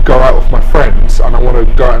to go out with my friends and I want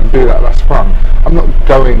to go out and do that. That's fun. I'm not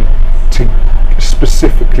going to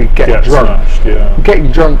specifically get drunk. Smashed, yeah.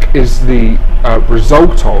 Getting drunk is the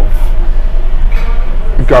result of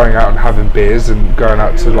going out and having beers and going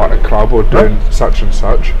out to like a club or doing such and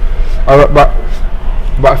such. But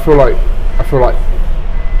I feel like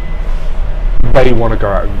they want to go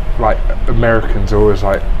out and, like, Americans are always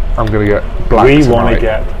like, I'm going to get blacked. We want to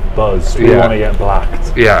get buzzed. We want to get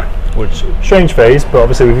blacked. Yeah. Which, strange phrase, but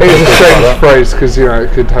obviously we can It's a strange phrase because, you know,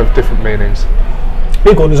 it could have different meanings.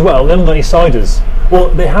 Big one as well, they haven't got any ciders. Well,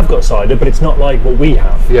 they have got cider, but it's not like what we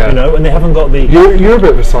have. Yeah. You know, and they haven't got the... You're a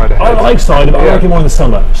bit of a cider head. I like cider, but I like it more in the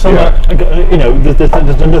summer. You know, there's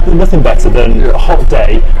nothing better than a hot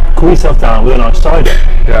day, cool yourself down with a nice cider.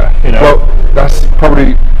 Yeah. You know? Well, that's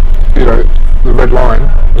probably, you know, the red line.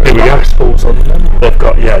 Here we go. Falls on them. They've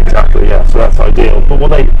got, exactly, so that's ideal. But what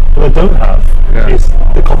they don't have is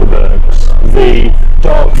the Kopparbergs, the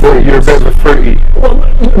dark fruits. You're a bit of a fruity. Well,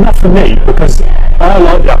 not for me, because I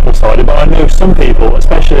like the apple cider, but I know some people,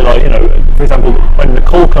 especially like, you know, for example, when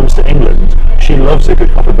Nicole comes to England, she loves a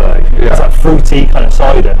good Kopparberg. Yeah. It's that fruity kind of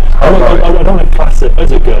cider. I don't want to class it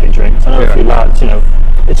as a girly drink. I know a few lads, you know,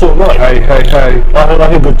 it's all right. Hey. I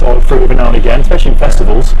like a good dark fruit every now and again, especially in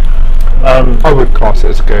festivals. I would class it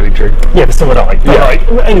as a girly drink. Yeah, but so would I. Yeah. Like,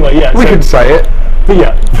 anyway, We can say it. But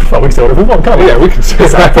well, we can say whatever we want, can't we? Yeah, we can say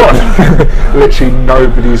that. Literally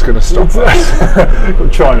nobody's going to stop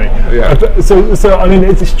us. Try me. Yeah. So I mean,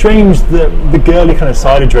 it's strange that the girly kind of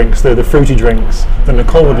cider drinks, the fruity drinks that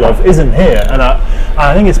Nicole would love, isn't here, and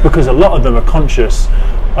I think it's because a lot of them are conscious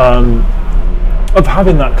of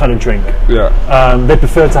having that kind of drink. Yeah. They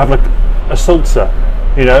prefer to have like a seltzer.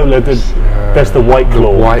 You know, there's the White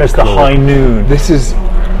Claw, there's the High Noon. This is,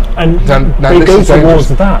 and they go towards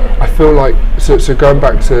that. I feel like so going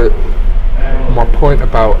back to my point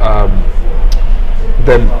about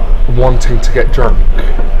them wanting to get drunk,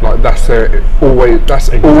 like that's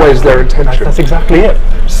always their intention. That's exactly it.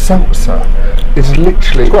 Seltzer is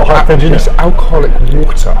literally it's alcoholic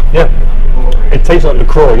water. Yeah. It tastes like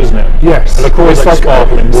LaCroix, doesn't it? Yes. LaCroix is like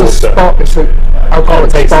sparkling water. It's an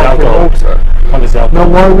alcoholic sparkling water. Now,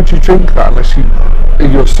 why would you drink that unless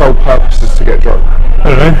your sole purpose is to get drunk?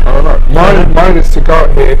 I don't know. Mine is to go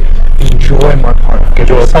out here, enjoy my pint.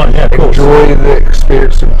 Enjoy the pint, of course. Enjoy the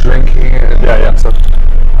experience of drinking it. And stuff.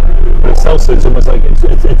 But seltzer is almost like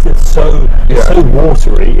it's so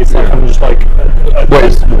watery. It's like having just like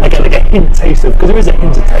a hint taste of, because there is a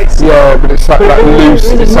hint of taste. Yeah, but it's like that loose.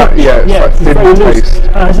 It's like thin taste.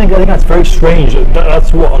 And I think that's very strange.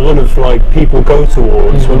 That's what a lot of like people go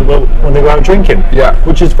towards when they go out drinking. Yeah,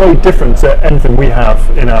 which is very different to anything we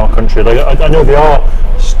have in our country. Like I know they are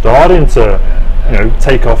starting to, you know,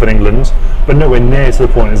 take off in England, but nowhere near to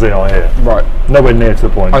the point as they are here. Right. Nowhere near to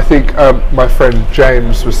the point. I think my friend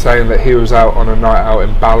James was saying that he was out on a night out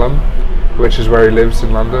in Balham, which is where he lives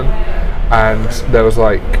in London, and there was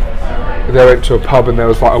like, they went to a pub and there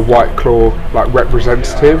was like a White Claw like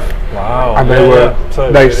representative. Wow. And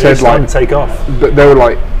they said like take off. They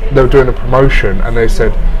were doing a promotion and they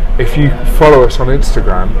said, if you follow us on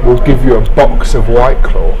Instagram, we'll give you a box of White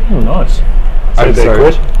Claw. Nice. £8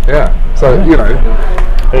 quid. Yeah. So you know.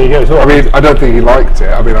 There you go. So I mean, I don't think he liked it.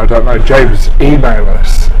 I mean, I don't know. James, email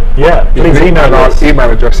us. Yeah, please email us. Our email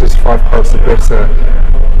address is 5 pints of bitter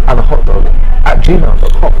and a hot dog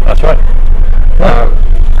 @gmail.com. That's right.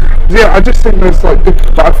 I just think there's like,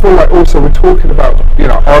 but I feel like also we're talking about, you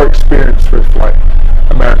know, our experience with like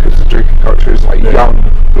America's drinking culture is like young,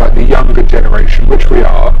 like the younger generation, which we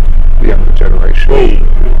are, the younger generation. We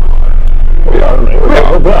are.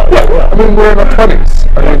 I mean, we're in our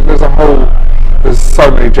 20s. I mean, there's so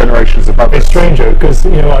many generations above us. It's stranger because,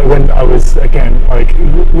 you know, like when I was, again, like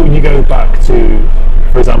when you go back to,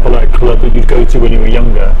 for example, like a club that you'd go to when you were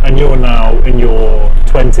younger, and you're now in your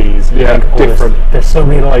 20s. Yeah, different. There's so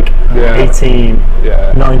many like 18,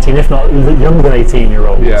 19, if not younger than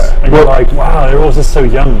 18-year-olds. Yeah. And you're like, wow, they're all just so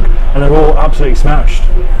young, and they're all absolutely smashed.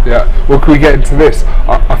 Yeah. Well, can we get into this?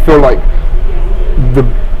 I feel like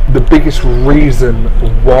the biggest reason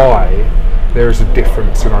why there is a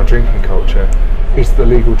difference in our drinking culture is the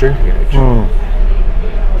legal drinking age.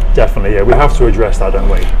 Definitely, yeah. We have to address that, don't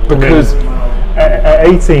we? Because at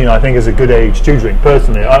 18, I think is a good age to drink.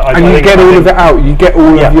 Personally, you get all of it out. You get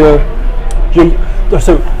all of your.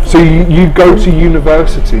 So you go to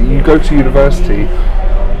university. You go to university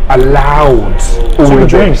allowed all of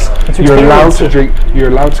drinks. You're allowed to drink. You're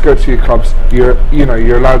allowed to go to your clubs. You're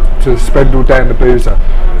allowed to spend all day in the boozer.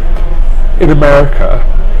 In America,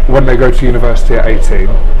 when they go to university at 18,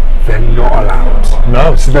 they're not allowed.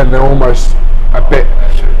 No. So then they're almost a bit,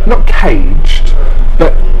 not caged,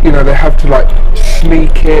 but you know, they have to like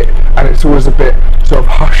sneak it, and it's always a bit sort of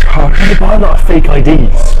hush hush. They buy a lot of fake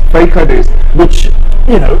IDs. Fake IDs. Which,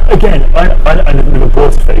 you know, again, I never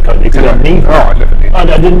bought a fake ID because I didn't need one. I never need one.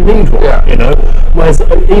 I didn't need one, you know. Whereas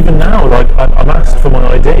even now, like, I'm asked for my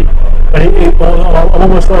ID. And I'm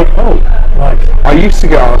almost like, I used to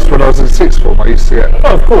get asked when I was in sixth form. I used to get.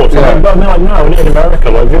 Oh, of course. Yeah. I mean, but like now in America,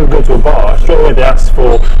 like if you ever go to a bar, straight away they ask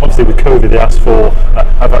for, obviously with COVID, they ask for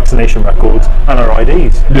our vaccination records and our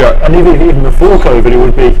IDs. Yeah. And even before COVID, it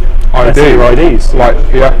would be your IDs. Like,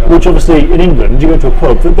 yeah. Which obviously in England, you go to a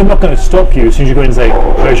pub, they're not going to stop you as soon as you go in and say,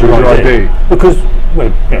 "Where's your ID?" Because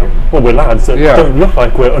we're lads that don't look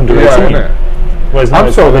like we're under 18. Innit? Whereas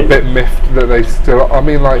I'm sort of a bit miffed that they still. I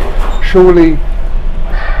mean, like, surely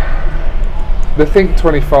the Think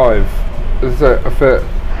 25 is for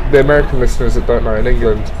the American listeners that don't know. In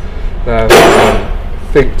England,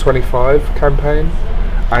 Think 25 campaign,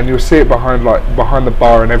 and you'll see it behind the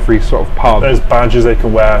bar in every sort of pub. There's badges they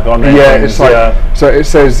can wear on their things, it's like so. It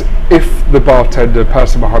says if the bartender,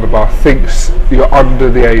 person behind the bar, thinks you're under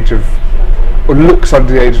the age of, or looks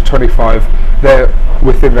under the age of 25, they're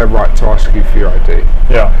within their right to ask you for your ID.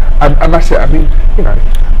 Yeah. And that's it. I mean, you know,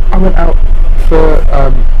 I went out for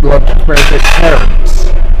lunch with Mary Jane's parents,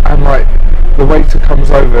 and like the waiter comes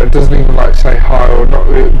over and doesn't even like say hi or not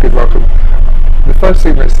good welcome. The first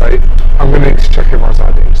thing they say, I'm going to need to check everyone's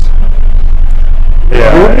IDs.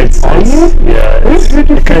 Yeah, it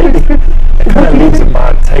kind of leaves a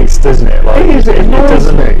bad taste, doesn't it? Like it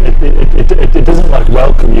doesn't like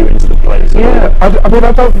welcome you into the place. Yeah, I mean,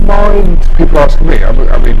 I don't mind people asking me. I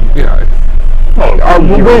mean, you know. We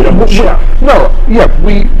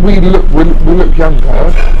look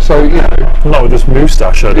younger, so you know. Not with this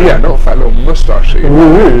moustache, I do. Yeah, not a fat little moustache. You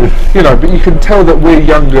know, but you can tell that we're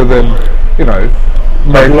younger than, you know,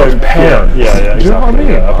 Mary's parents. Yeah, exactly. Do you know what I mean?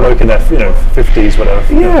 Yeah, a bloke in their 50s,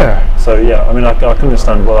 whatever. Yeah. So yeah, I mean, I can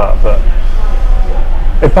understand all that, but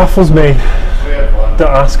it baffles me to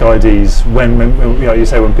ask IDs when you know, you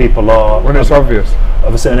say when people are when it's obvious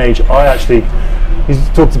of a certain age. He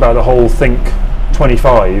talked about the whole Think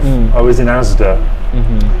 25. I was in Asda,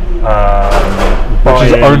 which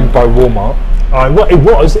is owned by Walmart. It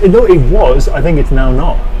was. I think it's now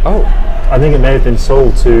not. Oh, I think it may have been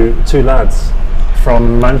sold to two lads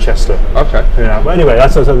from Manchester. Okay. Yeah. But anyway,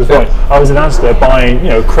 that's the point. I was in Asda buying, you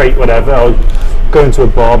know, crate, whatever. I was going to a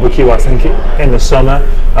barbecue, I think, in the summer.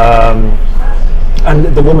 And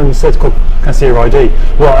the woman said, "Can I see your ID?"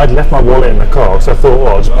 Well, I'd left my wallet in the car, so I thought,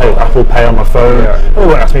 I'll just pay Apple Pay on my phone. Yeah. They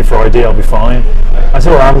won't ask me for ID, I'll be fine. I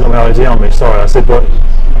said, "Well, I haven't got my ID on me, sorry." I said, "But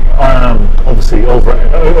I am obviously over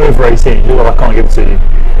 18. She said, "Well, I can't give it to you."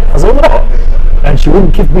 I said, "What?" And she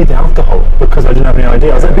wouldn't give me the alcohol because I didn't have any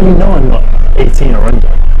ID. I was like, "But you know I'm not 18 or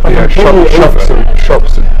under." Shops.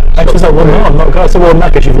 And she was like, "Well, no, I'm not." I said, "Well, in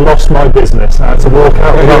that case, you've lost my business." And I had to walk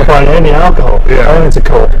out without buying any alcohol. Yeah. I went to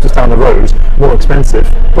Co-op just down the road, more expensive,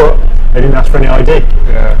 but they didn't ask for any ID.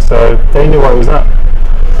 Yeah. So they knew where I was at.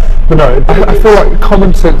 But no, I feel like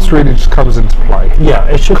common sense really just comes into play. Yeah,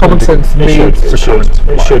 it should. Common sense needs to come into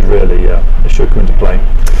play. It should really, yeah. It should come into play.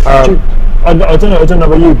 I don't know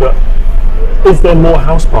about you, but is there more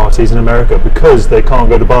house parties in America because they can't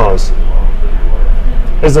go to bars?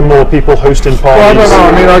 Is there more people hosting parties? Well, I don't know.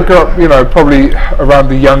 I mean, I grew up, you know, probably around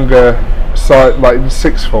the younger side, like in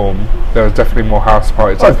sixth form, there was definitely more house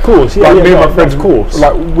parties. Of course, yeah. Like me and my friends, of course.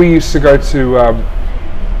 like we used to go to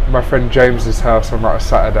my friend James's house on like a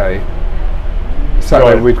Saturday.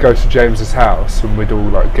 Right. We'd go to James's house and we'd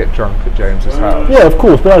all like get drunk at James's house. Yeah, of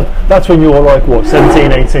course, but that's when you're like, what,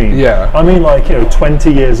 17, 18? Yeah. I mean, like, you know,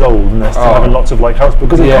 20 years old and they're still having lots of like house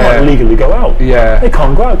because they can't legally go out. Yeah. They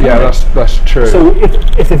can't go out, can they? That's true. So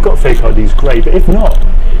if they've got fake IDs, great, but if not,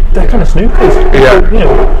 they're kind of snookers. Yeah. You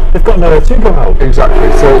know, they've got nowhere to go out.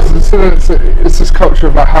 Exactly. So it's this culture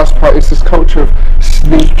of like house party. It's this culture of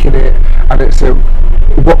sneaking it, and it's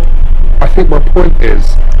what I think my point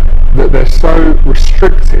is that they're so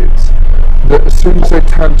restricted that as soon as they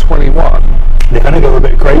turn 21, they're going to go a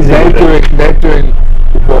bit crazy. They're doing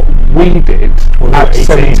what we did at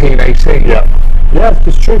 17, 18. Yeah,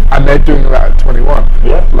 it's true. And they're doing that at 21.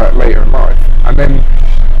 Yeah. Like later in life, and then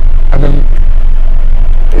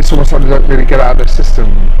it's almost like they don't really get out of their system.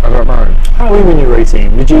 I don't know. How were you when you were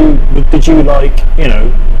 18? Did you like, you know,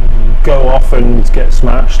 go off and get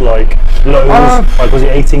smashed like loads? Like, was it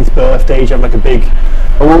 18th birthday? Did you have like a big,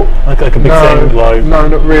 like a big thing? Like, no,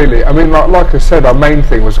 not really. I mean, like I said, our main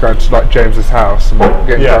thing was going to like James's house and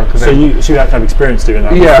getting drunk. And so you had to have experience doing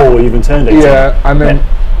that before you even turned 18. Yeah, and then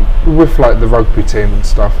with like the rugby team and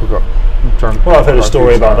stuff, we've got drunk. Well, I've heard a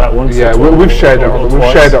story about that once. Yeah, we've shared it on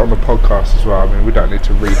the podcast as well. I mean, we don't need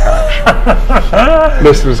to rehash.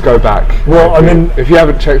 Listeners, go back. Well, if you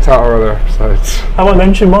haven't checked out our other episodes. Have I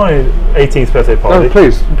mentioned my 18th birthday party? No,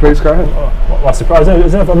 please go ahead. Well, surprise!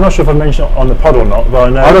 I'm not sure if I mentioned it on the pod or not, but I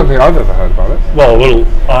know. I don't think I've ever heard about it. Well,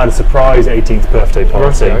 I had a surprise 18th birthday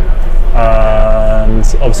party. Okay. And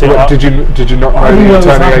obviously, did you not know you were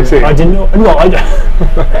turning 18? I didn't know. No,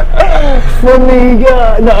 funny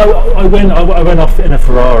guy. No, I went off in a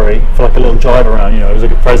Ferrari for like a little drive around. It was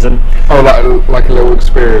like a present. Oh, like a little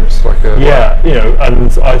experience, like a. Yeah,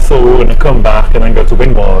 and I thought we were going to come back and then go to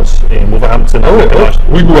Wingwars in Wolverhampton.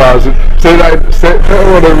 Wingwars. So put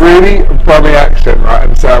on a really bummy accent, right,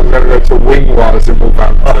 and say I'm going to go to Wingwars in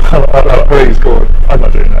Wolverhampton. Please, go on. I'm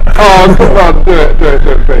not doing that. Oh, come on, do it,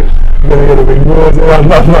 please. I'm going to go to Wingwars. I'm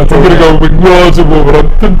not going to go to Wingwars in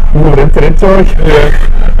Wolverhampton. Sorry. Yeah.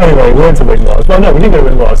 Anyway, we went to Wingwars. Well, no, we didn't go to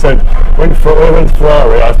Wingwars. So we went to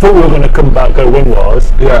Ferrari. I thought we were going to come back, go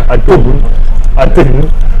Wingwars. Yeah. I didn't.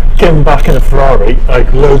 Came back in a Ferrari.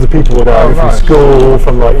 Like loads of people were there from school,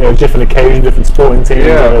 from like different occasions, different sporting teams.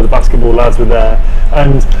 Yeah. The basketball lads were there,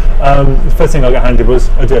 and the first thing I got handed was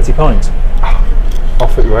a dirty pint.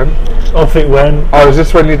 Off it went. Oh, is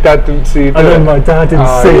this when your dad didn't see you do it? And then my dad didn't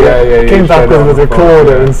see it. Came back with a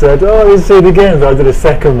recorder and said, "Oh, you see it again." So I did a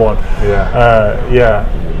second one. Yeah.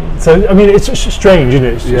 So I mean, it's strange, isn't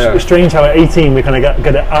it? It's strange how at 18 we kind of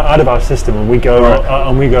get it out of our system and we go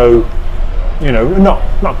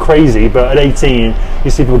not crazy, but at 18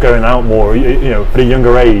 you see people going out more, at a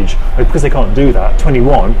younger age, because they can't do that.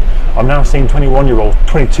 21, I'm now seeing 21-year-olds,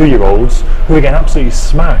 22-year-olds who are getting absolutely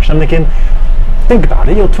smashed. I'm thinking, think about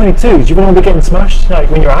it, you're 22, do you want to be getting smashed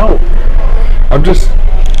when you're out? I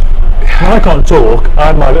can't talk. I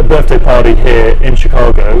had my birthday party here in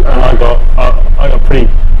Chicago and I got pretty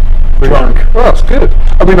drunk. Well, that's good.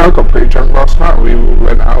 I mean, I got pretty drunk last night. We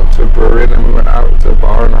went out to a brewery and then we went out to a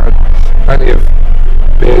bar and I had plenty of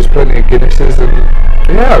beers, plenty of Guinnesses, and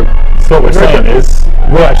So what we're saying is,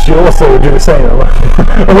 we actually also do the same. But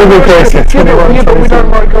we don't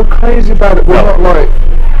like go crazy about it. We're not like,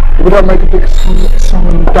 we don't make a big song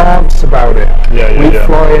and dance about it. We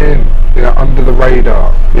fly in, under the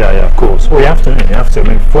radar. Yeah, of course. Well, you have to. I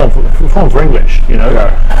mean, form for English. We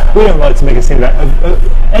don't like to make a scene about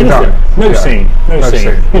anything. No scene.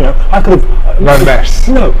 I could have no mess.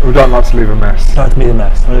 No, we don't like to leave a mess. Don't leave a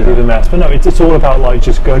mess. But no, it's all about like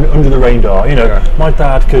just going under the radar. My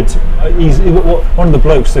dad could. He's one of the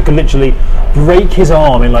blokes that could literally break his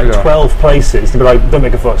arm in like 12 places to be like, don't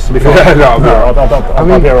make a fuss.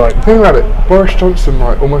 I'll be alright. Think about it. Boris Johnson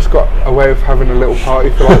almost got away with having a little party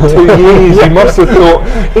for like 2 years. He must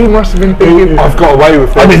have been thinking, I've got away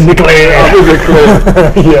with this. I'm in the clear.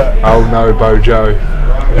 Yeah. Oh no, Bojo,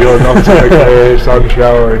 you're not in the clear,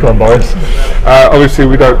 sunshine. Come on, Boris. Obviously,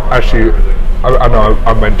 we don't actually. I know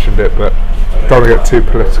I mentioned it, but don't want to get too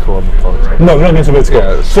political on the podcast. No, we're not getting too political.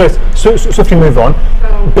 Yeah, so if you move on,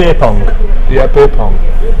 beer pong. Yeah, beer pong.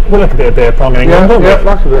 We like a bit of beer pong in England, don't we? Yeah,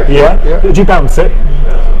 like a bit. Yeah. Do you bounce it?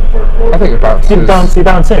 I think it bounces. You bounce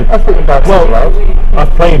in? I think it bounces loud.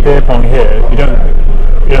 I've played beer pong here. You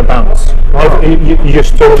don't bounce. Oh. You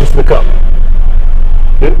just throw it into the cup.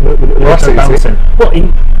 That's easy. Bouncing. Well,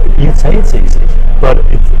 you'd say it's easy, but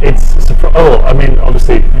it's I mean,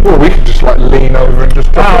 obviously. Well, we could just lean over and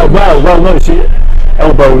just. No.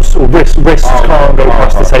 Elbows or wrists can't go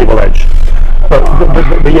past the table edge. But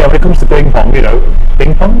yeah, when it comes to ping pong,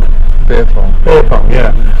 ping pong. Beer pong,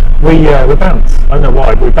 yeah. We bounce. I don't know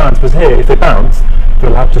why, but we bounce because here, if they bounce,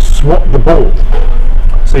 they'll have to swat the ball.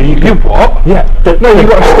 So you what? Yeah. No, you've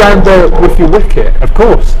got to stand there with your wicket. Of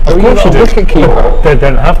course you do. Wicket keeper. They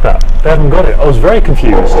don't have that. They haven't got it. I was very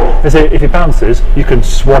confused. They say if it bounces, you can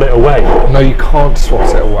swat it away. No, you can't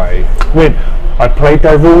swat it away. I played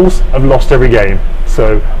their rules. I've lost every game,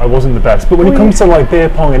 so I wasn't the best. But when it comes to beer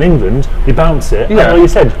pong in England, you bounce it. Yeah. And like you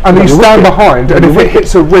said, and you stand behind, and if it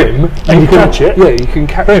hits a rim, and you catch it. Yeah, you can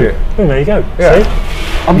catch it. Boom, there you go. Yeah. See?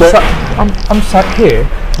 I'm sat here,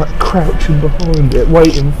 crouching behind it,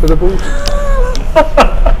 waiting for the ball.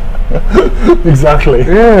 Exactly.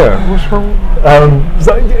 Yeah. What's wrong?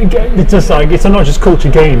 It's not just culture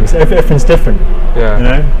games. Everything's different.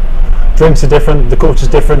 Yeah. Drinks are different. The culture's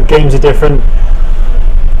different. Games are different.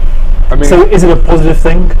 I mean, so is it a positive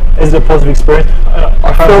thing? Is it a positive experience?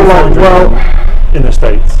 I feel like in the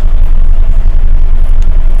States.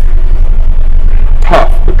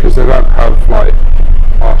 Tough because they don't have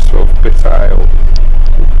our sort of bitter ale.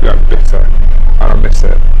 Bitter, and I miss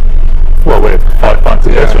it. Well, we're 5 pints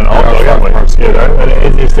of bitter and a hot dog, aren't we?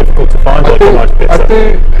 And it's difficult to find a nice bitter.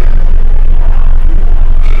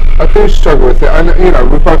 I do struggle with it.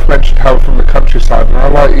 And we both mentioned how from the countryside, and I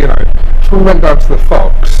like, if we went down to the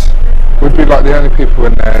Fox, we'd be like the only people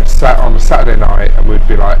in there sat on a Saturday night, and we'd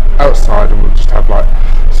be like outside, and we'd just have like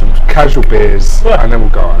some casual beers, and then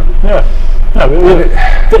we'll go home. Yeah. No,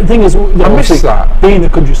 the thing is, I miss that. Being in the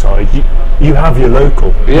countryside, you have your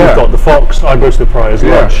local. Yeah. You've got the Fox, I go to the Prior's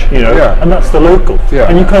lunch, and that's the local. Yeah.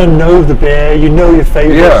 And you kind of know the beer, you know your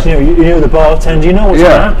favourites, you know the bartender, you know what's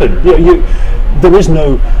going to happen. There is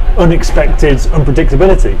no unexpected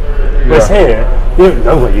unpredictability. Whereas here, you don't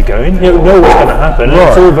know where you're going, you don't know what's going to happen.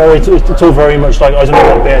 Right. It's all very much like, I don't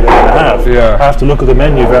know what beer they're going to have. Yeah. I have to look at the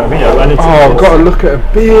menu, and I've got to look at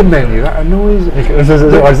a beer menu. That annoys me. Is that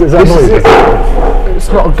annoying? It's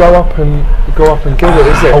not a go up and get it,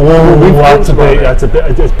 is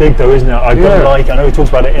it? It's big though, isn't it? I know we talked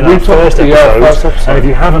about it in our first episode. And if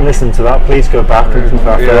you haven't listened to that, please go back and listen to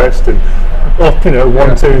that first and up,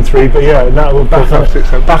 1, 2, and 3. But that will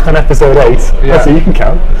back on episode 8. Yeah. So you can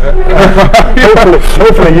count.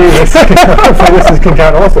 Hopefully this can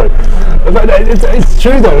count also. But it's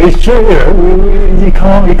true though. It's true. You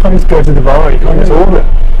can't just go to the bar. You can't just order.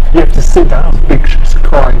 You have to sit down. It's a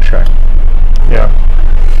crying shame. Yeah.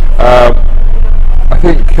 I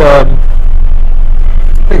think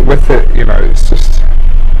with it, it's just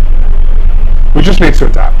we just need to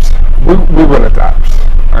adapt. We will adapt,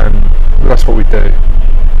 and that's what we do.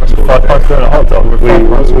 That's what 5 pints and a hot dog.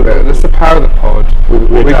 That's the power of the pod.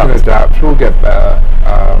 We can adapt. We'll get better.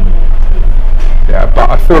 But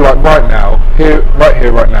I feel like right now,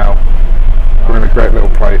 right now, we're in a great little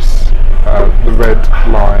place. The Red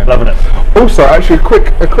Lion. Loving it. Also, actually, a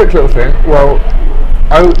quick little thing. Well,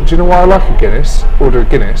 do you know why I like a Guinness? Order a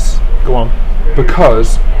Guinness. Go on.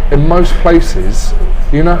 Because in most places,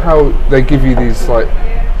 you know how they give you these like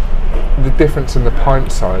the difference in the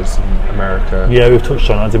pint size in America. Yeah, we've touched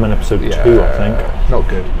on that in episode 2, I think. Not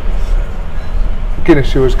good.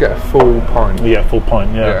 Guinness, you always get a full pint. Yeah, full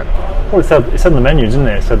pint. Yeah. Well, it said on the menu, didn't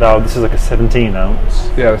it? It said, this is like a 17 ounce.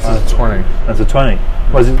 Yeah, this is a 20. That's a 20.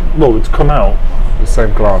 Well, it's come out. The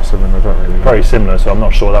same glass, I don't really know. Very similar, so I'm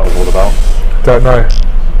not sure what that was all about. Don't know.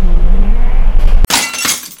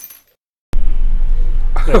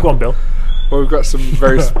 Yeah, go on, Bill. Well, we've got some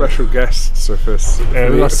very special guests with us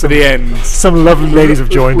for the end. Some lovely ladies have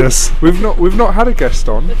joined us. We've not had a guest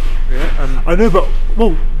on. Yeah, I know, but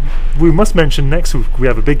we must mention next week we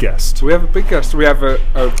have a big guest. We have a big guest. We have a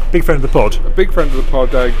big friend of the pod. A big friend of the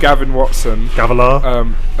pod, Gavin Watson.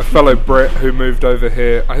 Gavilar. A fellow Brit who moved over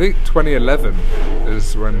here. I think 2011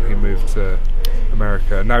 is when he moved to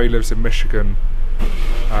America. Now he lives in Michigan.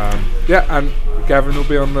 And Gavin will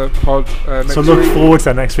be on the pod next week. So look forward to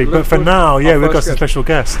that next week. But for now, we've got some special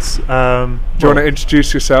guests. Do you want to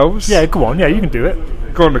introduce yourselves? Yeah, go on. Yeah, you can do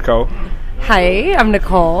it. Go on, Nicole. Hi, I'm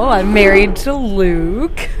Nicole. I'm married to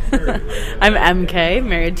Luke. I'm MK,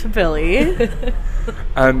 married to Billy.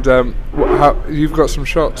 And you've got some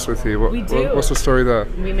shots with you. We do. What's the story there?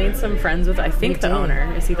 We made some friends with, I think, the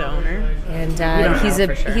owner. Is he the owner? And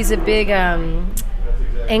he's a big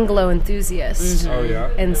Anglo enthusiast. Mm-hmm. Oh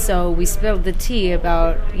yeah. And so we spilled the tea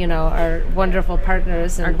about our wonderful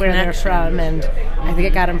partners and where they're from, and I think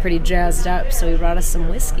it got him pretty jazzed up. So he brought us some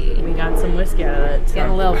whiskey. We got some whiskey out of it. So.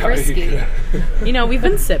 Getting a little frisky. We've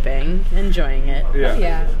been sipping, enjoying it.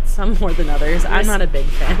 Yeah. Some more than others. I'm not a big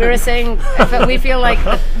fan. We were saying, we feel like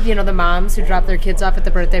the moms who drop their kids off at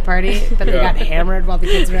the birthday party, but they got hammered while the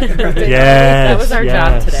kids were at the birthday party. That was our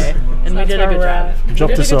job today, and we did a good job.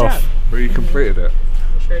 Dropped us off. Well, you completed it.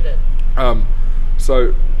 Sure did.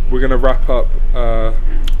 So we're going to wrap up.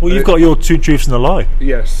 You've got your 2 truths and a lie.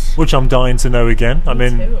 Yes. Which I'm dying to know again.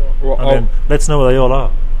 Let's know what they all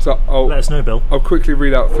are. So let us know, Bill. I'll quickly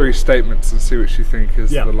read out 3 statements and see which you think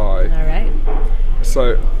is the lie. All right.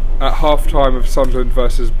 So at half-time of Sunderland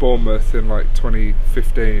versus Bournemouth in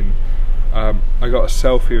 2015, I got a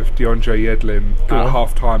selfie of DeAndre Yedlin at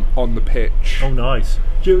half-time on the pitch. Oh, nice.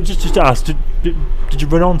 Just to ask, did you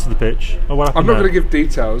run onto the pitch? Or what happened? I'm not going to give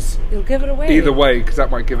details. You'll give it away. Either way, because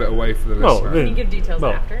that might give it away for the listener. Can you give details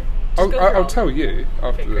after? I'll tell you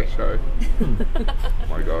after the show. Oh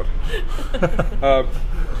my god.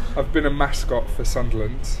 I've been a mascot for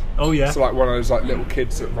Sunderland. Oh yeah. So one of those little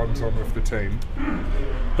kids that runs on with the team.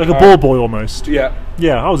 Like a ball boy almost. Yeah.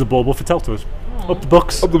 Yeah, I was a ball boy for Telto's. Up the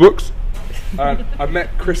books. And I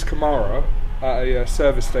met Chris Kamara at a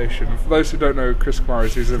service station. For those who don't know who Chris Kamara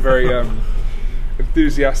is, he's a very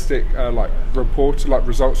enthusiastic reporter,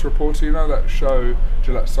 results reporter. That show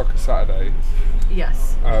Gillette Soccer Saturday?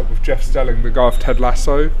 Yes. With Jeff Stelling, the guy of Ted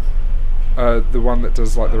Lasso, the one that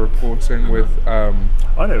does the reporting with. I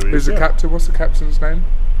know. Who's the captain? What's the captain's name?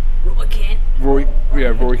 Roy Kent. Roy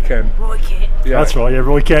Yeah, Roy Kent. Roy Kent. Yeah. That's right. Yeah,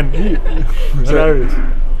 Roy Kent. Hilarious.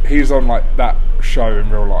 He's on like that show in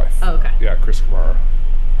real life. Oh, okay. Yeah, Chris Kamara.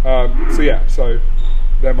 So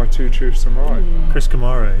they're my two truths and right. Chris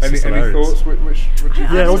Kamara. Any thoughts? Which would you?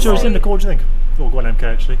 Yeah, what do you think? Nicole, what do you think? Oh, go on, MK,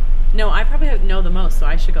 actually. No, I probably know the most, so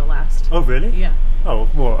I should go last. Oh, really? Yeah. Oh,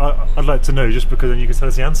 well, I'd like to know just because then you can tell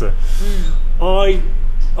us the answer.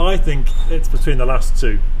 I think it's between the last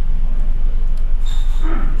two.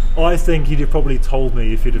 I think he'd have probably told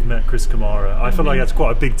me if he'd have met Chris Kamara. I feel like that's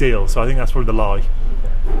quite a big deal, so I think that's probably the lie.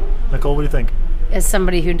 Nicole, what do you think? As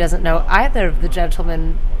somebody who doesn't know either of the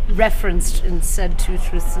gentlemen referenced and said two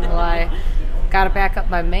truths and a lie, gotta back up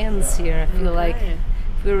my mans here. I feel like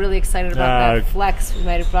if we were really excited about that flex, we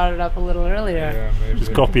might have brought it up a little earlier. Yeah, maybe.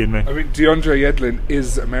 Just copying me. I mean, DeAndre Yedlin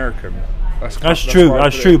is American. That's true.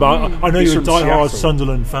 That's true. But I know He's you're a from diehard Seattle.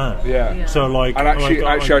 Sunderland fan. Yeah. So like, and actually,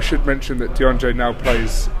 I should mention that DeAndre now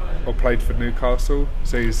played for Newcastle,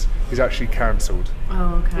 so he's actually cancelled.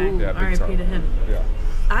 Oh, okay. Yeah, big R.I.P. time. to him. Yeah.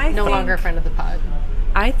 No longer a friend of the pod.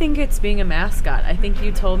 I think it's being a mascot. I think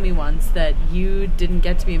you told me once that you didn't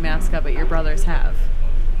get to be a mascot, but your brothers have.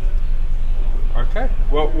 Okay.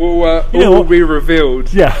 Well, all will be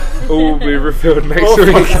revealed. Yeah. All will be revealed next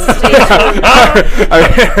week.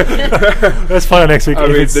 Let's find out next week. I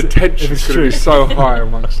mean, the tension's going to be so high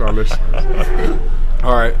amongst our listeners.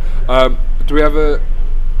 All right. Do we have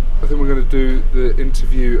I think we're going to do the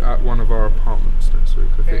interview at one of our apartments next week.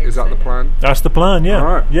 I think. Is that the plan? That's the plan, yeah. All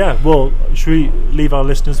right. Yeah, well, should we leave our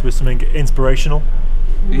listeners with something inspirational?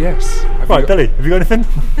 Yes. Right, Billy, have you got anything?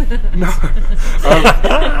 No.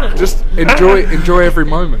 Just enjoy every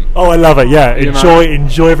moment. Oh, I love it, yeah.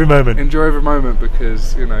 Enjoy every moment. Enjoy every moment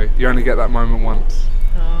because, you only get that moment once.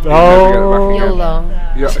 Oh. YOLO.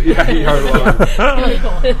 Yeah, YOLO.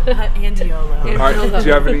 And YOLO. All right, do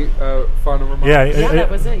you have any final remarks? Yeah, That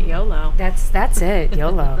was it. YOLO. That's it.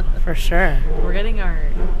 YOLO, for sure. We're getting our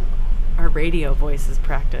radio voices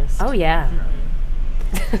practiced. Oh, yeah.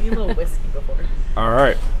 I need a little whiskey before. All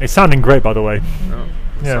right. It's sounding great, by the way. Oh,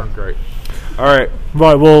 Yeah. sound great. All right.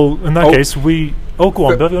 Right, well, in that case, we... Oh, go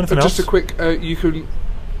on, Bill. Anything else? Just a quick... you can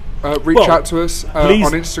reach out to us please,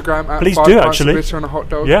 on Instagram at please 5 do, pints actually. of bitter and a hot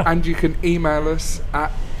dog. Yeah. And you can email us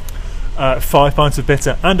at... 5 pints of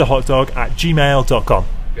bitter and a hot dog at gmail.com.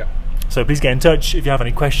 Yeah. So please get in touch if you have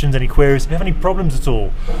any questions, any queries, if you have any problems at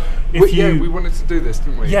all. We wanted to do this,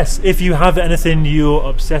 didn't we? Yes, if you have anything you're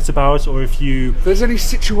upset about, or if there's any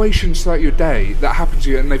situations throughout your day that happen to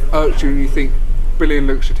you and they've irked you and you think Billy and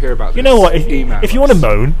Luke should hear about this. You know what? Email if you us. want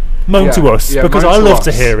to moan to us, because I love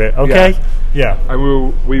to hear it, okay? Yeah.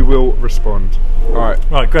 And we will respond. Alright.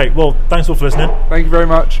 Right, great. Well, thanks all for listening. Thank you very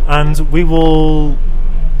much. And we will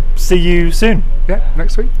see you soon. Yeah,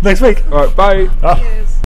 next week. Next week. Alright, bye. Ah.